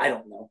art world, I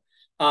don't know.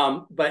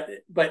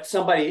 But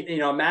somebody,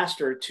 a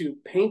master, to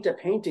paint a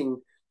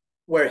painting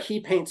where he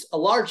paints a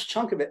large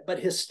chunk of it, but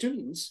his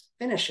students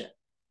finish it.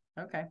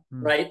 Okay.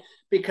 Right.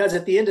 Because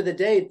at the end of the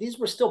day, these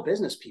were still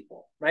business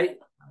people, right?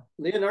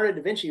 Leonardo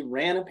da Vinci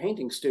ran a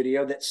painting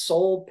studio that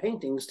sold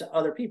paintings to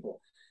other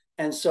people.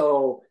 And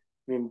so,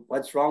 I mean,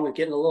 what's wrong with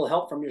getting a little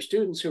help from your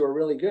students who are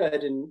really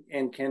good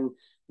and can,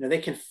 they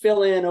can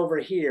fill in over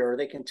here, or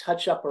they can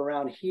touch up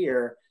around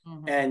here,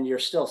 and you're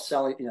still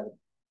selling,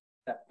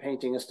 that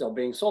painting is still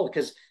being sold.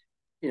 Because,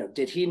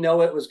 did he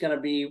know it was going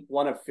to be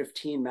one of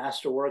 15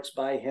 masterworks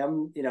by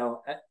him?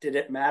 Did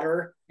it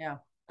matter? Yeah.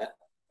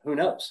 Who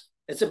knows?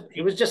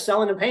 He was just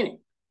selling a painting.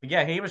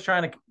 Yeah, he was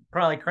trying to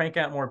probably crank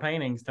out more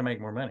paintings to make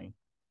more money,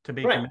 to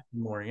be commissioned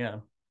more. Yeah.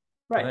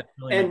 Right.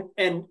 So really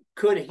and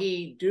could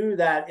he do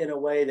that in a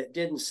way that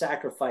didn't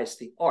sacrifice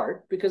the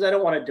art? Because I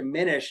don't want to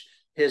diminish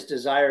his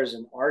desire as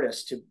an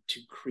artist to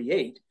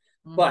create,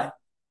 but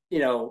he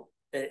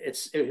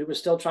was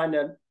still trying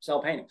to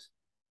sell paintings.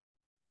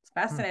 It's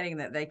fascinating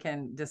that they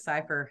can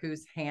decipher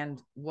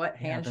what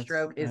hand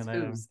stroke is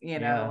whose,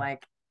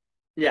 like.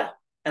 Yeah.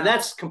 And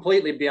that's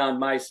completely beyond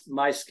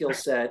my skill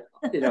set,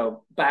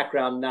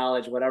 background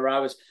knowledge, whatever. I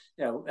was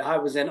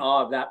in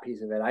awe of that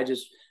piece of it.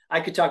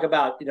 I could talk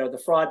about,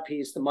 the fraud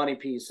piece, the money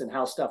piece, and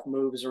how stuff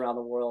moves around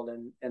the world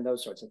and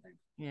those sorts of things.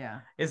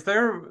 Yeah.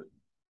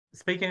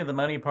 Speaking of the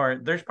money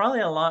part, there's probably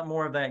a lot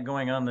more of that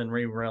going on than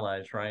we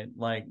realize, right?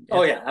 Like,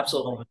 oh yeah,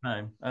 absolutely. All the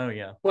time. Oh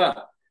yeah. Well,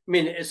 I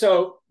mean,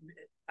 so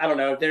I don't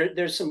know.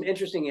 There's some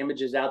interesting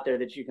images out there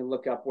that you can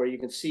look up where you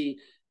can see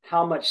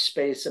how much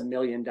space $1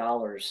 million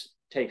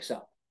takes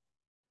up.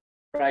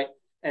 Right.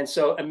 And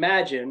so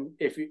imagine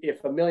if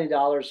 $1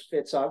 million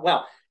fits on,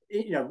 well,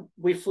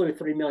 we flew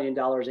 $3 million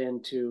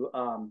into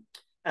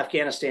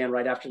Afghanistan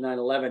right after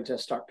 9/11 to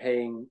start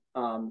paying,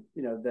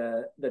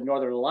 the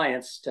Northern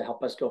Alliance to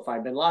help us go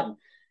find bin Laden.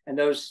 And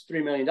those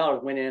 $3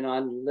 million went in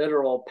on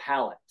literal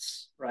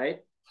pallets. Right.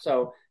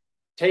 So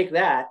take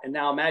that. And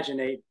now imagine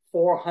a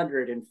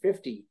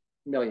 $450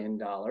 million.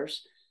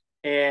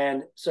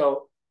 And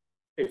so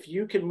if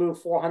you can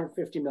move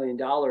 $450 million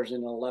in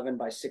an 11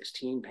 by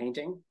 16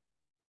 painting,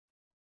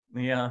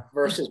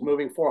 versus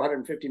moving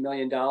 $450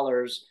 million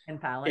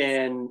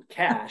in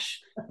cash.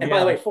 And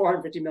by the way,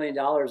 $450 million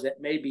that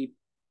may be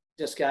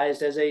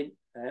disguised as a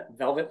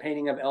velvet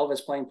painting of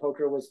Elvis playing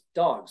poker with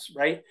dogs,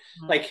 right?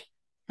 Like,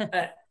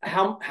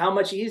 how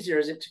much easier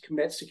is it to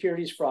commit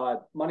securities fraud,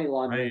 money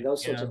laundering,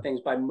 those sorts of things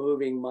by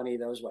moving money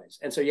those ways?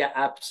 And so,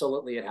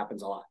 absolutely, it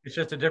happens a lot. It's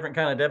just a different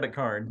kind of debit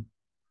card.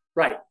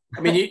 Right.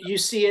 I mean, you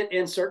see it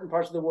in certain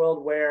parts of the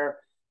world where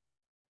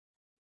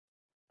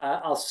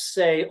I'll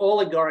say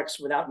oligarchs,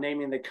 without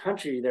naming the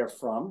country they're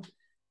from,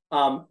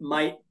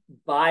 might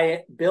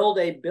build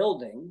a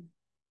building,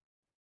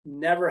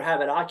 never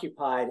have it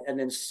occupied, and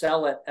then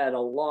sell it at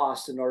a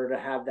loss in order to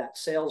have that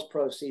sales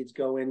proceeds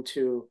go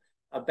into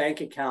a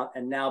bank account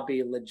and now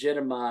be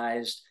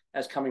legitimized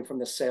as coming from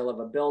the sale of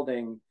a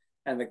building,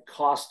 and the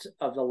cost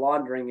of the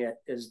laundering it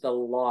is the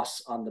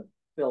loss on the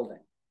building.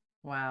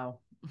 Wow.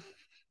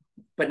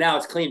 But now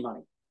it's clean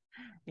money.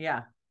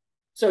 Yeah.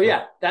 So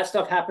yeah, that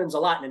stuff happens a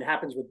lot, and it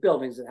happens with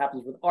buildings, it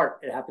happens with art,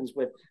 it happens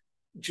with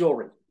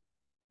jewelry.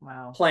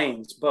 Wow.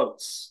 Planes,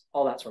 boats,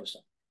 all that sort of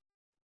stuff.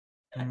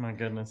 Oh my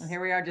goodness. And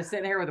here we are just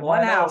sitting here with Well, one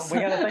I know, house. we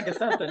got to think of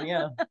something,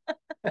 yeah.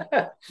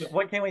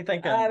 What can we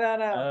think of? I don't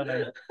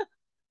know.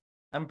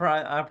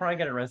 I'll probably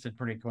get arrested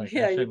pretty quick.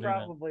 Yeah, you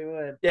probably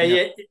would.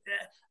 Yeah.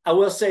 I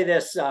will say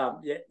this: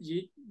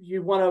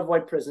 you want to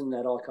avoid prison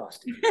at all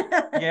costs.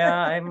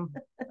 Yeah,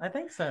 I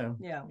think so.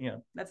 Yeah, yeah.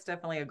 That's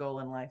definitely a goal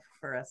in life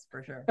for us,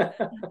 for sure.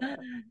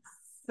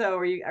 So,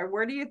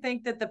 where do you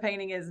think that the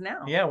painting is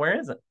now? Yeah, where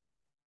is it?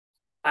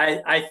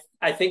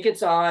 I think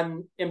it's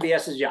on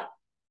MBS's yacht.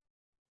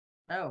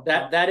 Oh,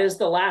 that is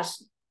the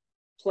last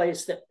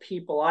place that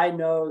people I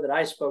know that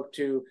I spoke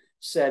to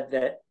said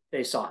that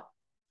they saw it.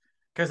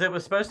 Because it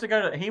was supposed to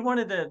go to,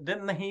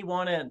 didn't he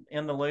want it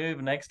in the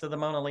Louvre next to the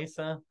Mona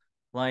Lisa?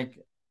 Like,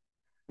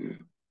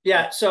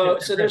 yeah, so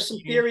there's some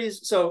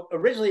theories. So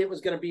originally it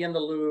was going to be in the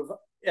Louvre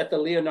at the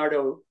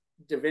Leonardo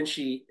da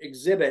Vinci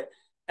exhibit,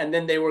 and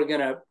then they were going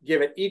to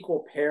give it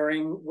equal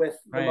pairing with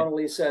the Mona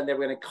Lisa, and they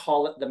were going to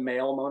call it the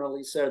male Mona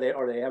Lisa,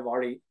 or they have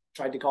already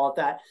tried to call it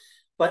that.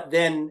 But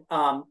then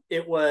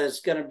it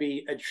was going to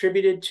be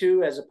attributed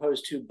to as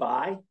opposed to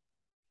by.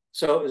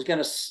 So it was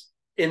going to,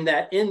 in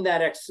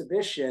that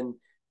exhibition,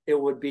 it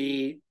would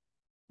be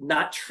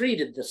not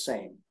treated the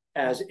same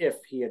as if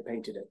he had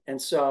painted it.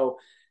 And so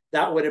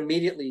that would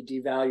immediately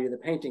devalue the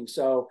painting.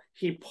 So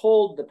he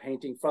pulled the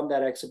painting from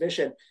that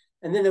exhibition.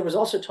 And then there was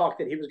also talk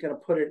that he was going to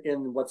put it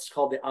in what's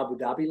called the Abu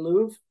Dhabi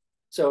Louvre.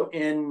 So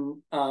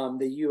in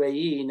the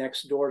UAE,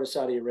 next door to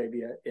Saudi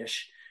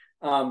Arabia-ish,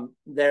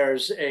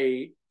 there's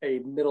a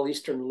Middle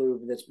Eastern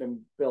Louvre that's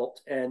been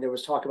built, and there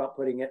was talk about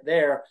putting it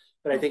there.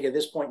 But I think at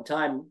this point in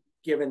time,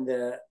 given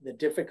the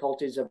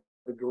difficulties of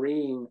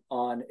agreeing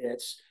on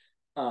its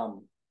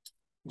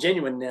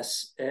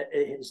genuineness,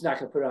 it's not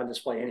going to put it on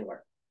display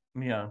anywhere.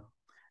 Yeah.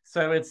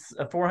 So it's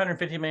a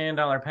 $450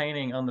 million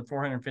painting on the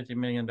 $450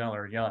 million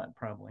yacht,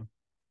 probably.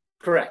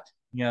 Correct.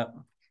 Yeah.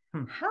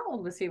 How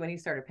old was he when he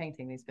started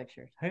painting these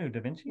pictures? Who, Da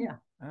Vinci? Yeah.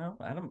 Oh,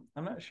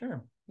 I'm not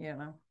sure. Yeah,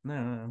 no.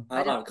 No. I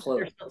don't have a clue.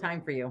 There's still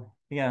time for you.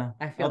 Yeah.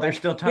 I feel there's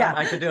still time. Yeah.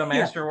 I could do a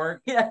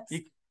masterwork. Yes.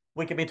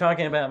 We could be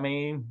talking about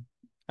me.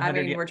 I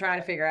mean, we're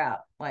trying to figure out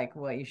like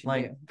what you should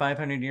do.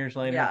 500 years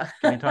later. Yeah.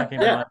 Can be talking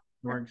about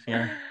works.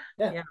 Yeah.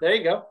 There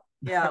you go.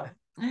 Yeah.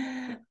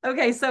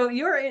 Okay, so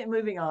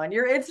moving on.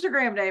 Your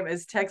Instagram name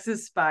is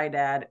Texas Spy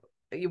Dad.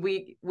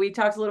 We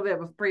talked a little bit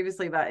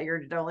previously about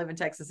you don't live in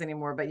Texas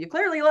anymore, but you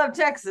clearly love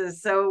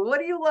Texas. So what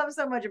do you love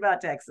so much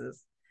about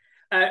Texas?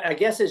 I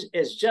guess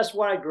it's just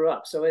where I grew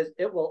up. So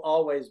it will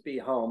always be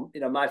home.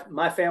 You know,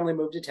 my family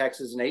moved to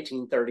Texas in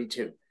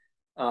 1832.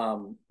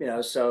 You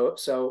know,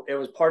 so it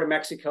was part of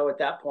Mexico at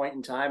that point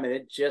in time, and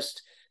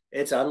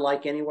it's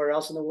unlike anywhere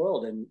else in the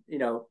world. And you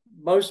know,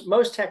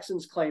 most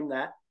Texans claim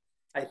that,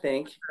 I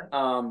think.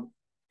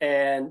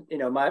 And you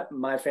know,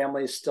 my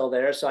family is still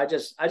there, so I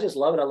just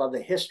love it. I love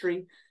the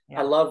history. Yeah.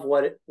 I love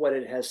what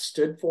it has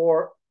stood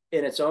for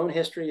in its own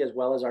history as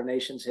well as our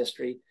nation's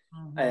history.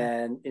 Mm-hmm.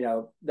 And you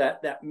know,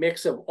 that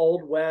mix of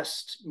Old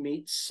West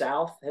meets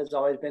South has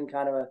always been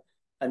kind of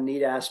a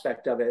neat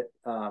aspect of it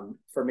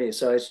for me.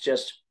 So it's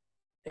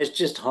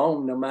just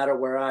home no matter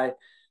where I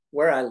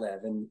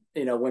live. And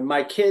you know, when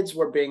my kids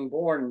were being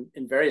born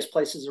in various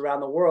places around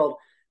the world,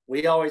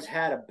 we always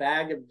had a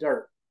bag of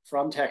dirt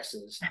from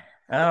Texas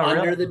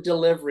under the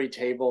delivery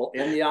table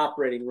in the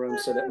operating room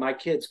so that my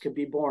kids could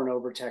be born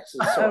over Texas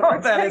soil.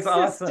 Oh, that is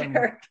awesome.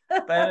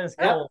 That is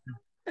cool.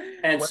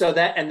 And so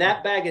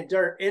that bag of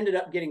dirt ended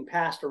up getting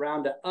passed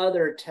around to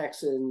other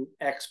Texan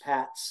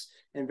expats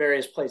in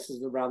various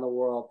places around the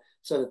world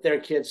so that their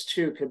kids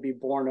too could be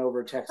born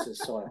over Texas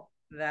soil.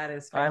 That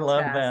is fantastic. I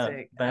love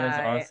that. That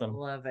is awesome. I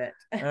love it.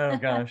 Oh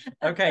gosh.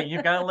 Okay,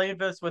 you've got to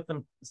leave us with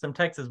some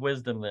Texas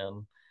wisdom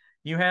then.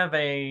 You have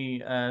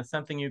a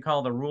something you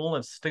call the rule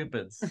of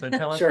stupids. So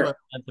tell us what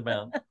that's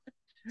about.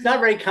 It's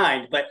not very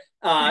kind, but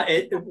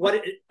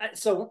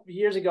so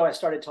years ago I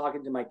started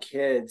talking to my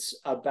kids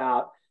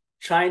about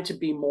trying to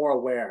be more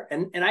aware.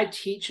 And I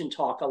teach and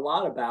talk a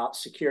lot about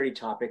security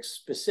topics,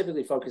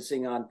 specifically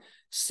focusing on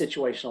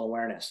situational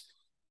awareness.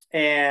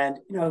 And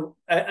you know,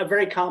 a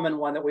very common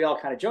one that we all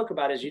kind of joke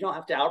about is you don't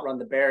have to outrun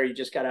the bear, you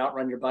just got to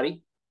outrun your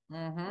buddy.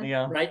 Mm-hmm.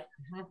 Yeah. Right.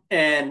 Mm-hmm.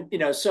 And you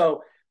know,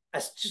 so I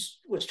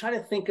just was trying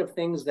to think of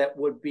things that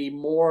would be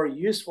more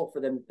useful for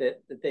them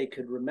that they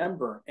could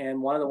remember.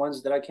 And one of the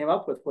ones that I came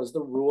up with was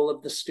the rule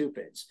of the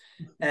stupids.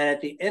 And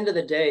at the end of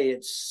the day,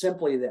 it's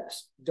simply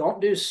this: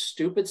 don't do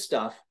stupid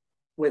stuff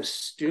with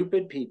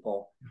stupid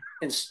people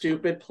in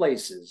stupid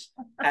places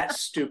at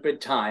stupid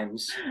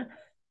times.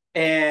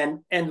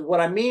 And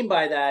what I mean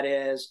by that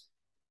is,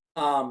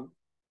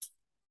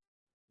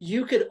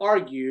 you could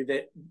argue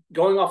that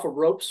going off a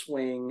rope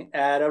swing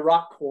at a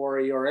rock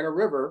quarry or in a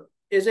river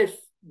is a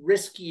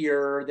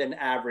riskier than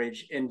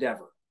average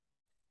endeavor.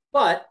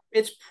 but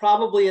it's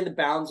probably in the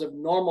bounds of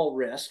normal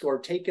risk, or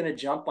taking a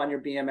jump on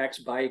your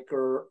BMX bike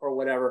or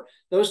whatever.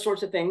 Those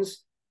sorts of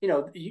things,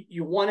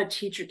 you want to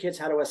teach your kids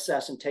how to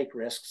assess and take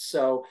risks.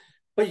 So,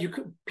 but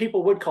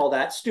people would call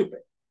that stupid.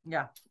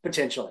 Yeah.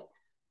 Potentially.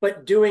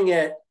 But doing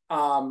it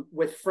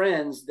with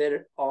friends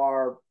that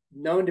are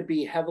known to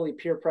be heavily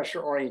peer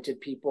pressure oriented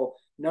people,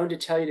 known to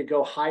tell you to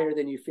go higher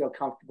than you feel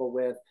comfortable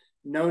with,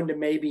 known to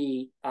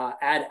maybe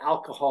add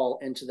alcohol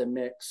into the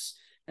mix,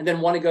 and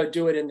then want to go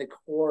do it in the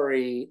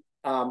quarry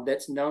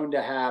that's known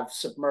to have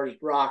submerged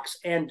rocks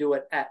and do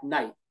it at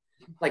night.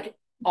 Like,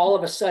 all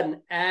of a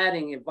sudden,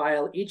 adding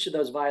each of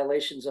those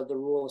violations of the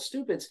rule of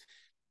stupids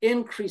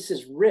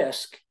increases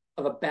risk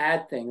of a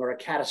bad thing or a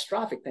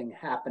catastrophic thing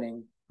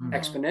happening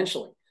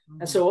exponentially.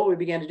 And so what we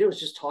began to do is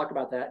just talk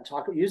about that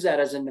and use that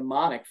as a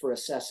mnemonic for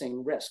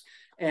assessing risk.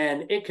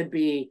 And it could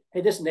be,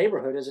 hey, this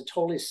neighborhood is a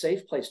totally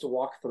safe place to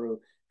walk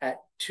through at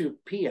 2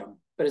 p.m.,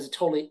 but is a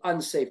totally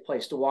unsafe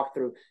place to walk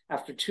through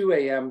after 2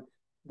 a.m.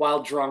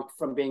 while drunk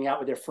from being out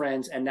with your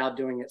friends and now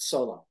doing it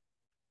solo,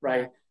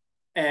 right?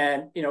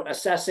 And,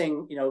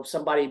 assessing,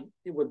 somebody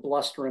with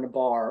bluster in a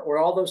bar or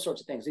all those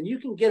sorts of things. And you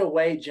can get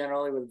away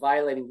generally with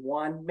violating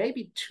 1,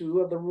 maybe 2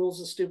 of the rules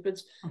of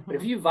stupids. But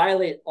if you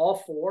violate all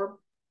 4,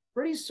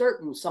 pretty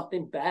certain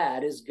something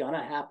bad is going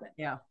to happen.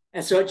 Yeah.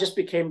 And so it just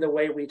became the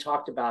way we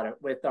talked about it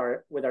with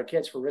our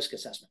kids for risk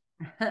assessment.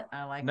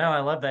 I like No,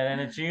 I love that.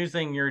 And it's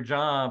using your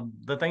job,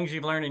 the things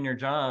you've learned in your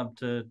job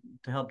to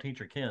help teach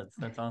your kids.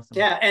 That's awesome.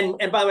 Yeah.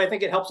 And by the way, I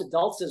think it helps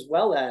adults as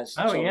well as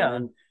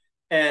children.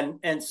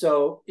 And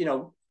so,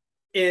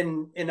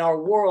 in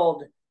our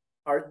world,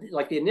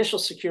 the initial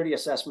security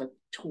assessment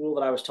tool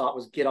that I was taught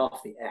was get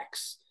off the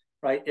X,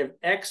 right? If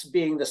X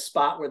being the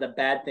spot where the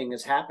bad thing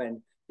has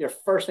happened, your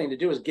first thing to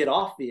do is get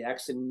off the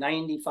X, and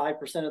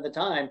 95% of the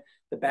time,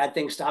 the bad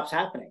thing stops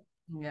happening.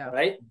 Yeah.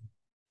 Right.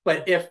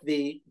 But if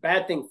the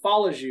bad thing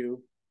follows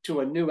you to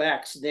a new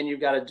X, then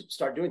you've got to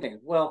start doing things.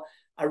 Well,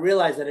 I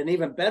realized that an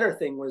even better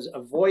thing was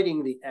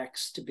avoiding the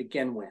X to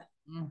begin with.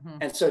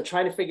 And so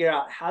trying to figure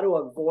out how to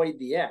avoid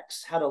the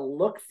X, how to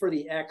look for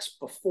the X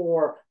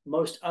before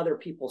most other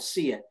people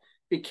see it,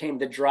 became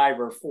the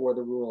driver for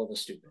the rule of the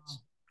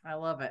stupids. I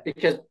love it.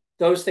 Because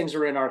those things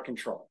are in our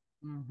control.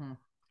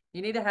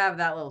 You need to have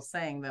that little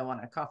saying though on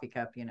a coffee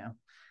cup,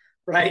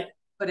 right?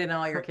 Put in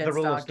all your kids' the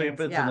rule of stockings.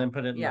 stupids, and then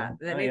put it in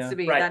that needs to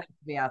be right. That needs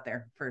to be out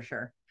there for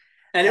sure.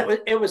 And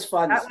it was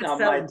fun.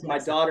 My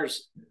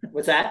daughters,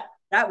 what's that?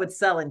 That would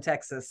sell in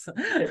Texas.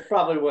 It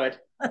probably would.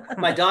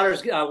 My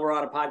daughters were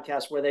on a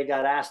podcast where they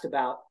got asked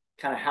about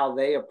kind of how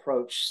they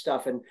approach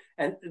stuff. And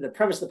the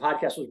premise of the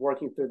podcast was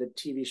working through the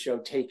TV show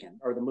Taken,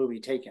 or the movie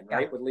Taken,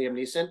 right? With Liam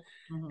Neeson.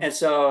 And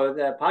so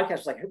the podcast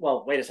was like,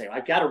 well, wait a second.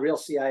 I've got a real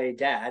CIA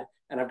dad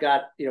and I've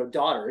got,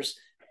 daughters.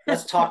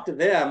 Let's talk to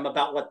them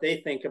about what they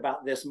think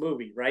about this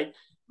movie, right?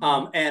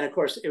 And of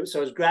course, it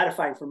was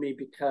gratifying for me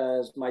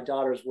because my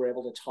daughters were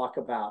able to talk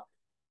about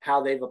how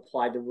they've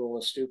applied the rule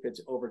of stupids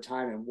over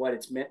time and what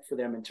it's meant for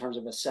them in terms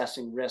of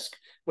assessing risk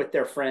with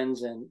their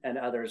friends and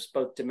others,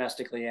 both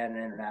domestically and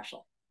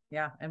internationally.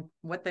 Yeah. And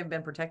what they've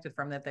been protected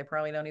from that they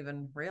probably don't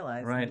even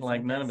realize. Right.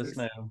 Like none of us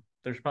know.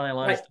 There's probably a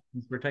lot of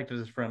things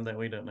protected us from that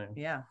we don't know.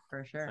 Yeah,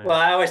 for sure. So. Well,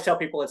 I always tell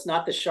people it's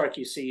not the shark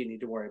you see you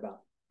need to worry about.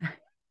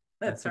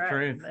 That's right. The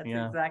truth. That's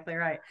exactly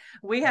right.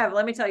 We have,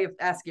 let me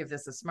ask you if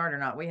this is smart or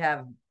not. We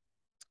have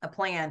a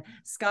plan.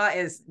 Scott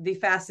is the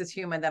fastest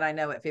human that I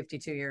know at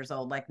 52 years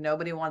old. Like,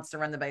 nobody wants to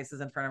run the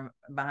bases in front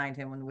of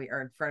him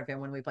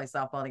when we play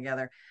softball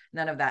together.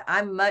 None of that.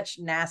 I'm much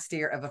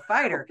nastier of a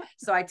fighter.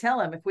 So I tell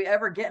him, if we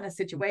ever get in a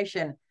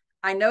situation,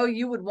 I know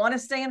you would want to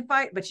stay and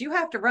fight, but you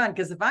have to run,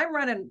 because if I'm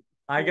running,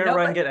 I gotta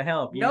run, get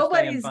help.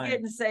 Nobody's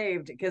getting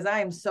saved because I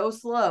am so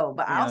slow,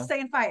 but I'll stay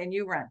and fight and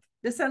you run.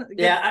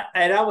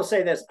 And I will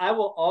say this, I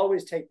will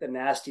always take the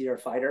nastier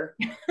fighter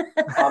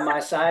on my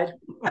side,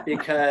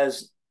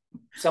 because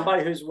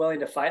somebody who's willing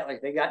to fight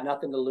like they got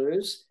nothing to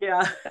lose.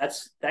 Yeah.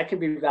 That can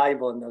be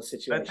valuable in those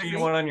situations. That's who you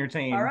want on your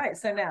team. All right.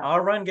 So now I'll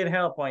run, get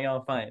help while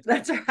y'all fight.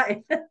 That's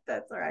right.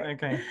 That's right.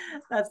 Okay.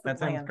 That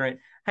sounds great.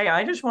 Hey,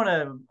 I want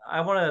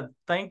to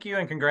thank you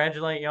and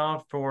congratulate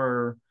y'all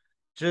for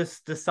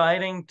just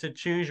deciding to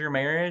choose your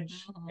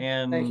marriage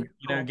and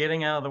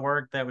getting out of the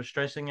work that was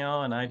stressing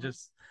y'all. And I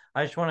just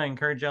want to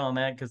encourage y'all on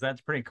that, because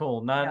that's pretty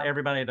cool. Not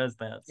everybody does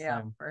that. So.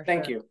 Yeah.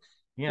 Thank you.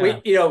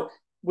 Yeah.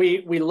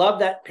 We love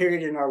that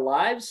period in our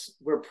lives.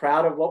 We're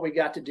proud of what we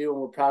got to do,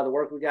 and we're proud of the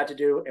work we got to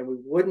do. And we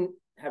wouldn't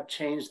have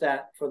changed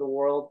that for the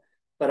world,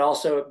 but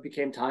also it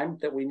became time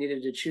that we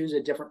needed to choose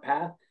a different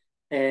path.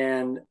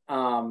 And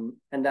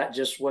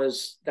that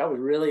was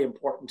really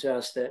important to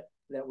us that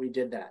we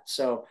did that.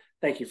 So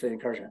thank you for the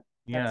encouragement.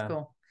 Yeah. That's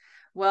cool.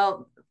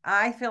 Well,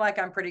 I feel like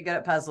I'm pretty good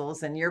at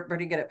puzzles and you're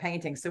pretty good at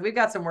painting. So we've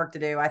got some work to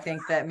do. I think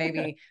that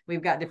maybe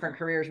we've got different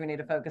careers we need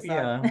to focus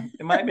on. Yeah,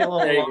 it might be a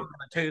little long in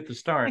the tooth to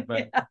start,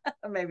 but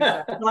maybe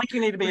so. Like you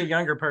need to be a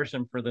younger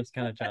person for this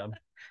kind of job.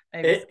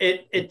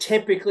 It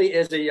typically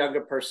is a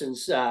younger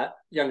person's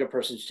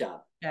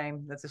job.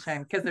 Shame. That's a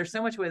shame, because there's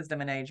so much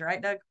wisdom in age,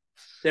 right, Doug?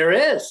 There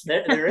is.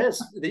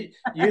 The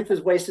youth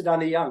is wasted on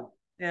the young.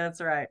 Yeah,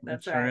 that's right.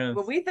 That's It sure right. is.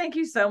 Well, we thank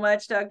you so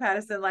much, Doug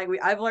Pattison. Like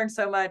I've learned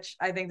so much.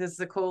 I think this is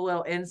a cool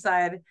little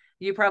inside.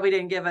 You probably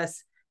didn't give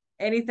us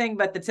anything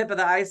but the tip of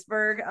the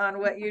iceberg on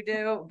what you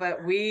do, but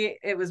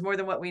it was more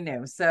than what we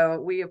knew. So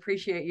we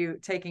appreciate you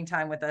taking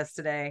time with us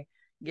today,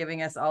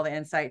 giving us all the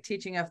insight,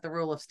 teaching us the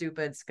rule of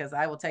stupids, because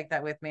I will take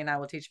that with me and I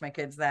will teach my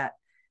kids that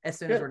as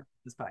soon as we're done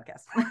this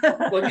podcast.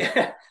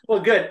 Well,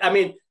 good. I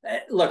mean,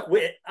 look,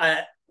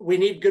 we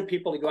need good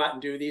people to go out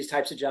and do these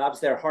types of jobs.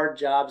 They're hard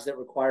jobs that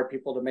require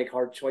people to make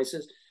hard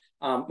choices.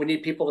 We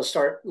need people to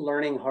start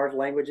learning hard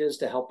languages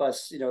to help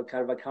us,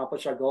 kind of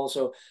accomplish our goals.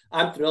 So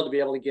I'm thrilled to be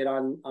able to get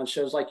on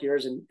shows like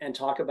yours and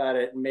talk about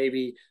it and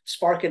maybe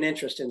spark an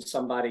interest in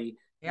somebody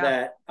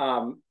that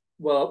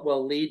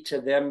will lead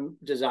to them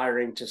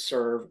desiring to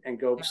serve and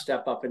go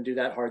step up and do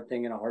that hard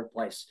thing in a hard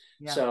place.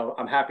 Yeah. So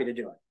I'm happy to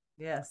do it.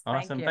 Yes.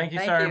 Awesome. Thank you,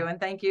 sir. Thank you. And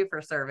thank you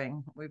for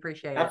serving. We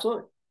appreciate it.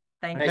 Absolutely.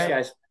 Thanks,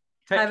 guys.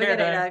 Have a good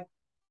day, Doug.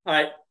 All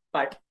right.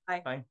 Bye.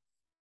 Bye.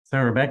 So,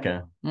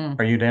 Rebecca,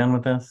 are you down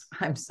with this?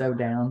 I'm so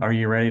down. Are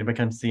you ready to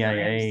become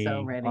CIA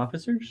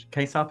officers?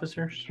 Case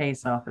officers?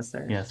 Case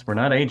officers. Yes, we're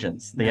not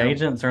agents. The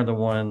agents are the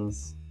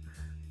ones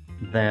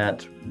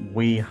that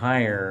we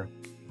hire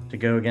to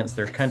go against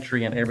their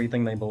country and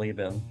everything they believe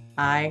in.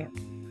 I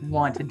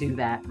want to do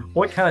that.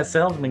 What kind of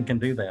salesman can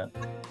do that?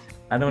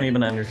 I don't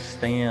even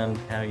understand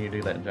how you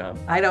do that job.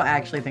 I don't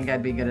actually think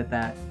I'd be good at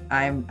that.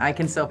 I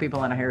can sell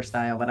people on a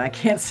hairstyle, but I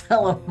can't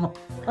sell them.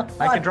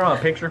 I could draw a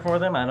picture for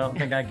them. I don't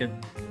think I could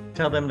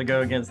tell them to go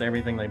against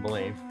everything they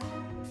believe.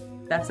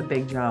 That's a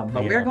big job,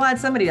 but we're glad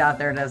somebody out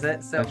there does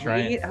it. So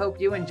we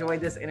hope you enjoyed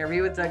this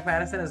interview with Doug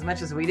Pattison as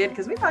much as we did,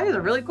 because we thought he was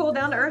a really cool,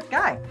 down-to-earth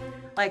guy.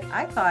 Like,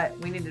 I thought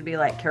we needed to be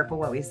like careful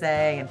what we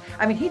say. And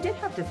I mean, he did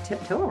have to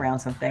tiptoe around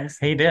some things.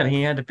 He did.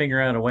 He had to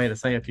figure out a way to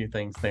say a few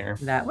things there.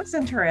 That was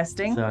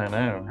interesting. So I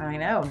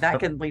know.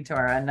 That could lead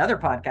to another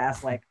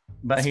podcast.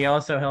 But he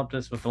also helped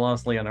us with the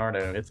Lost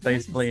Leonardo. It's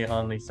basically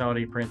on the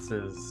Saudi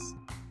prince's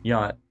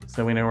yacht.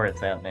 So we know where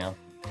it's at now.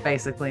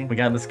 Basically. We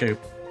got the scoop.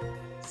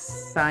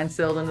 Signed,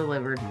 sealed, and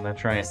delivered.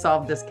 That's right.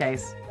 Solved this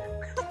case.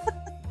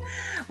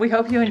 We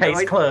hope you enjoyed.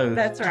 Case closed.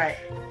 That's right.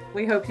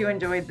 We hope you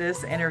enjoyed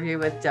this interview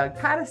with Doug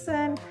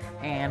Pattison,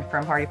 and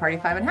from Hardy Party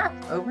 5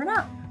 1/2, over and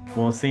out.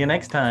 We'll see you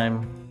next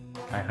time,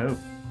 I hope.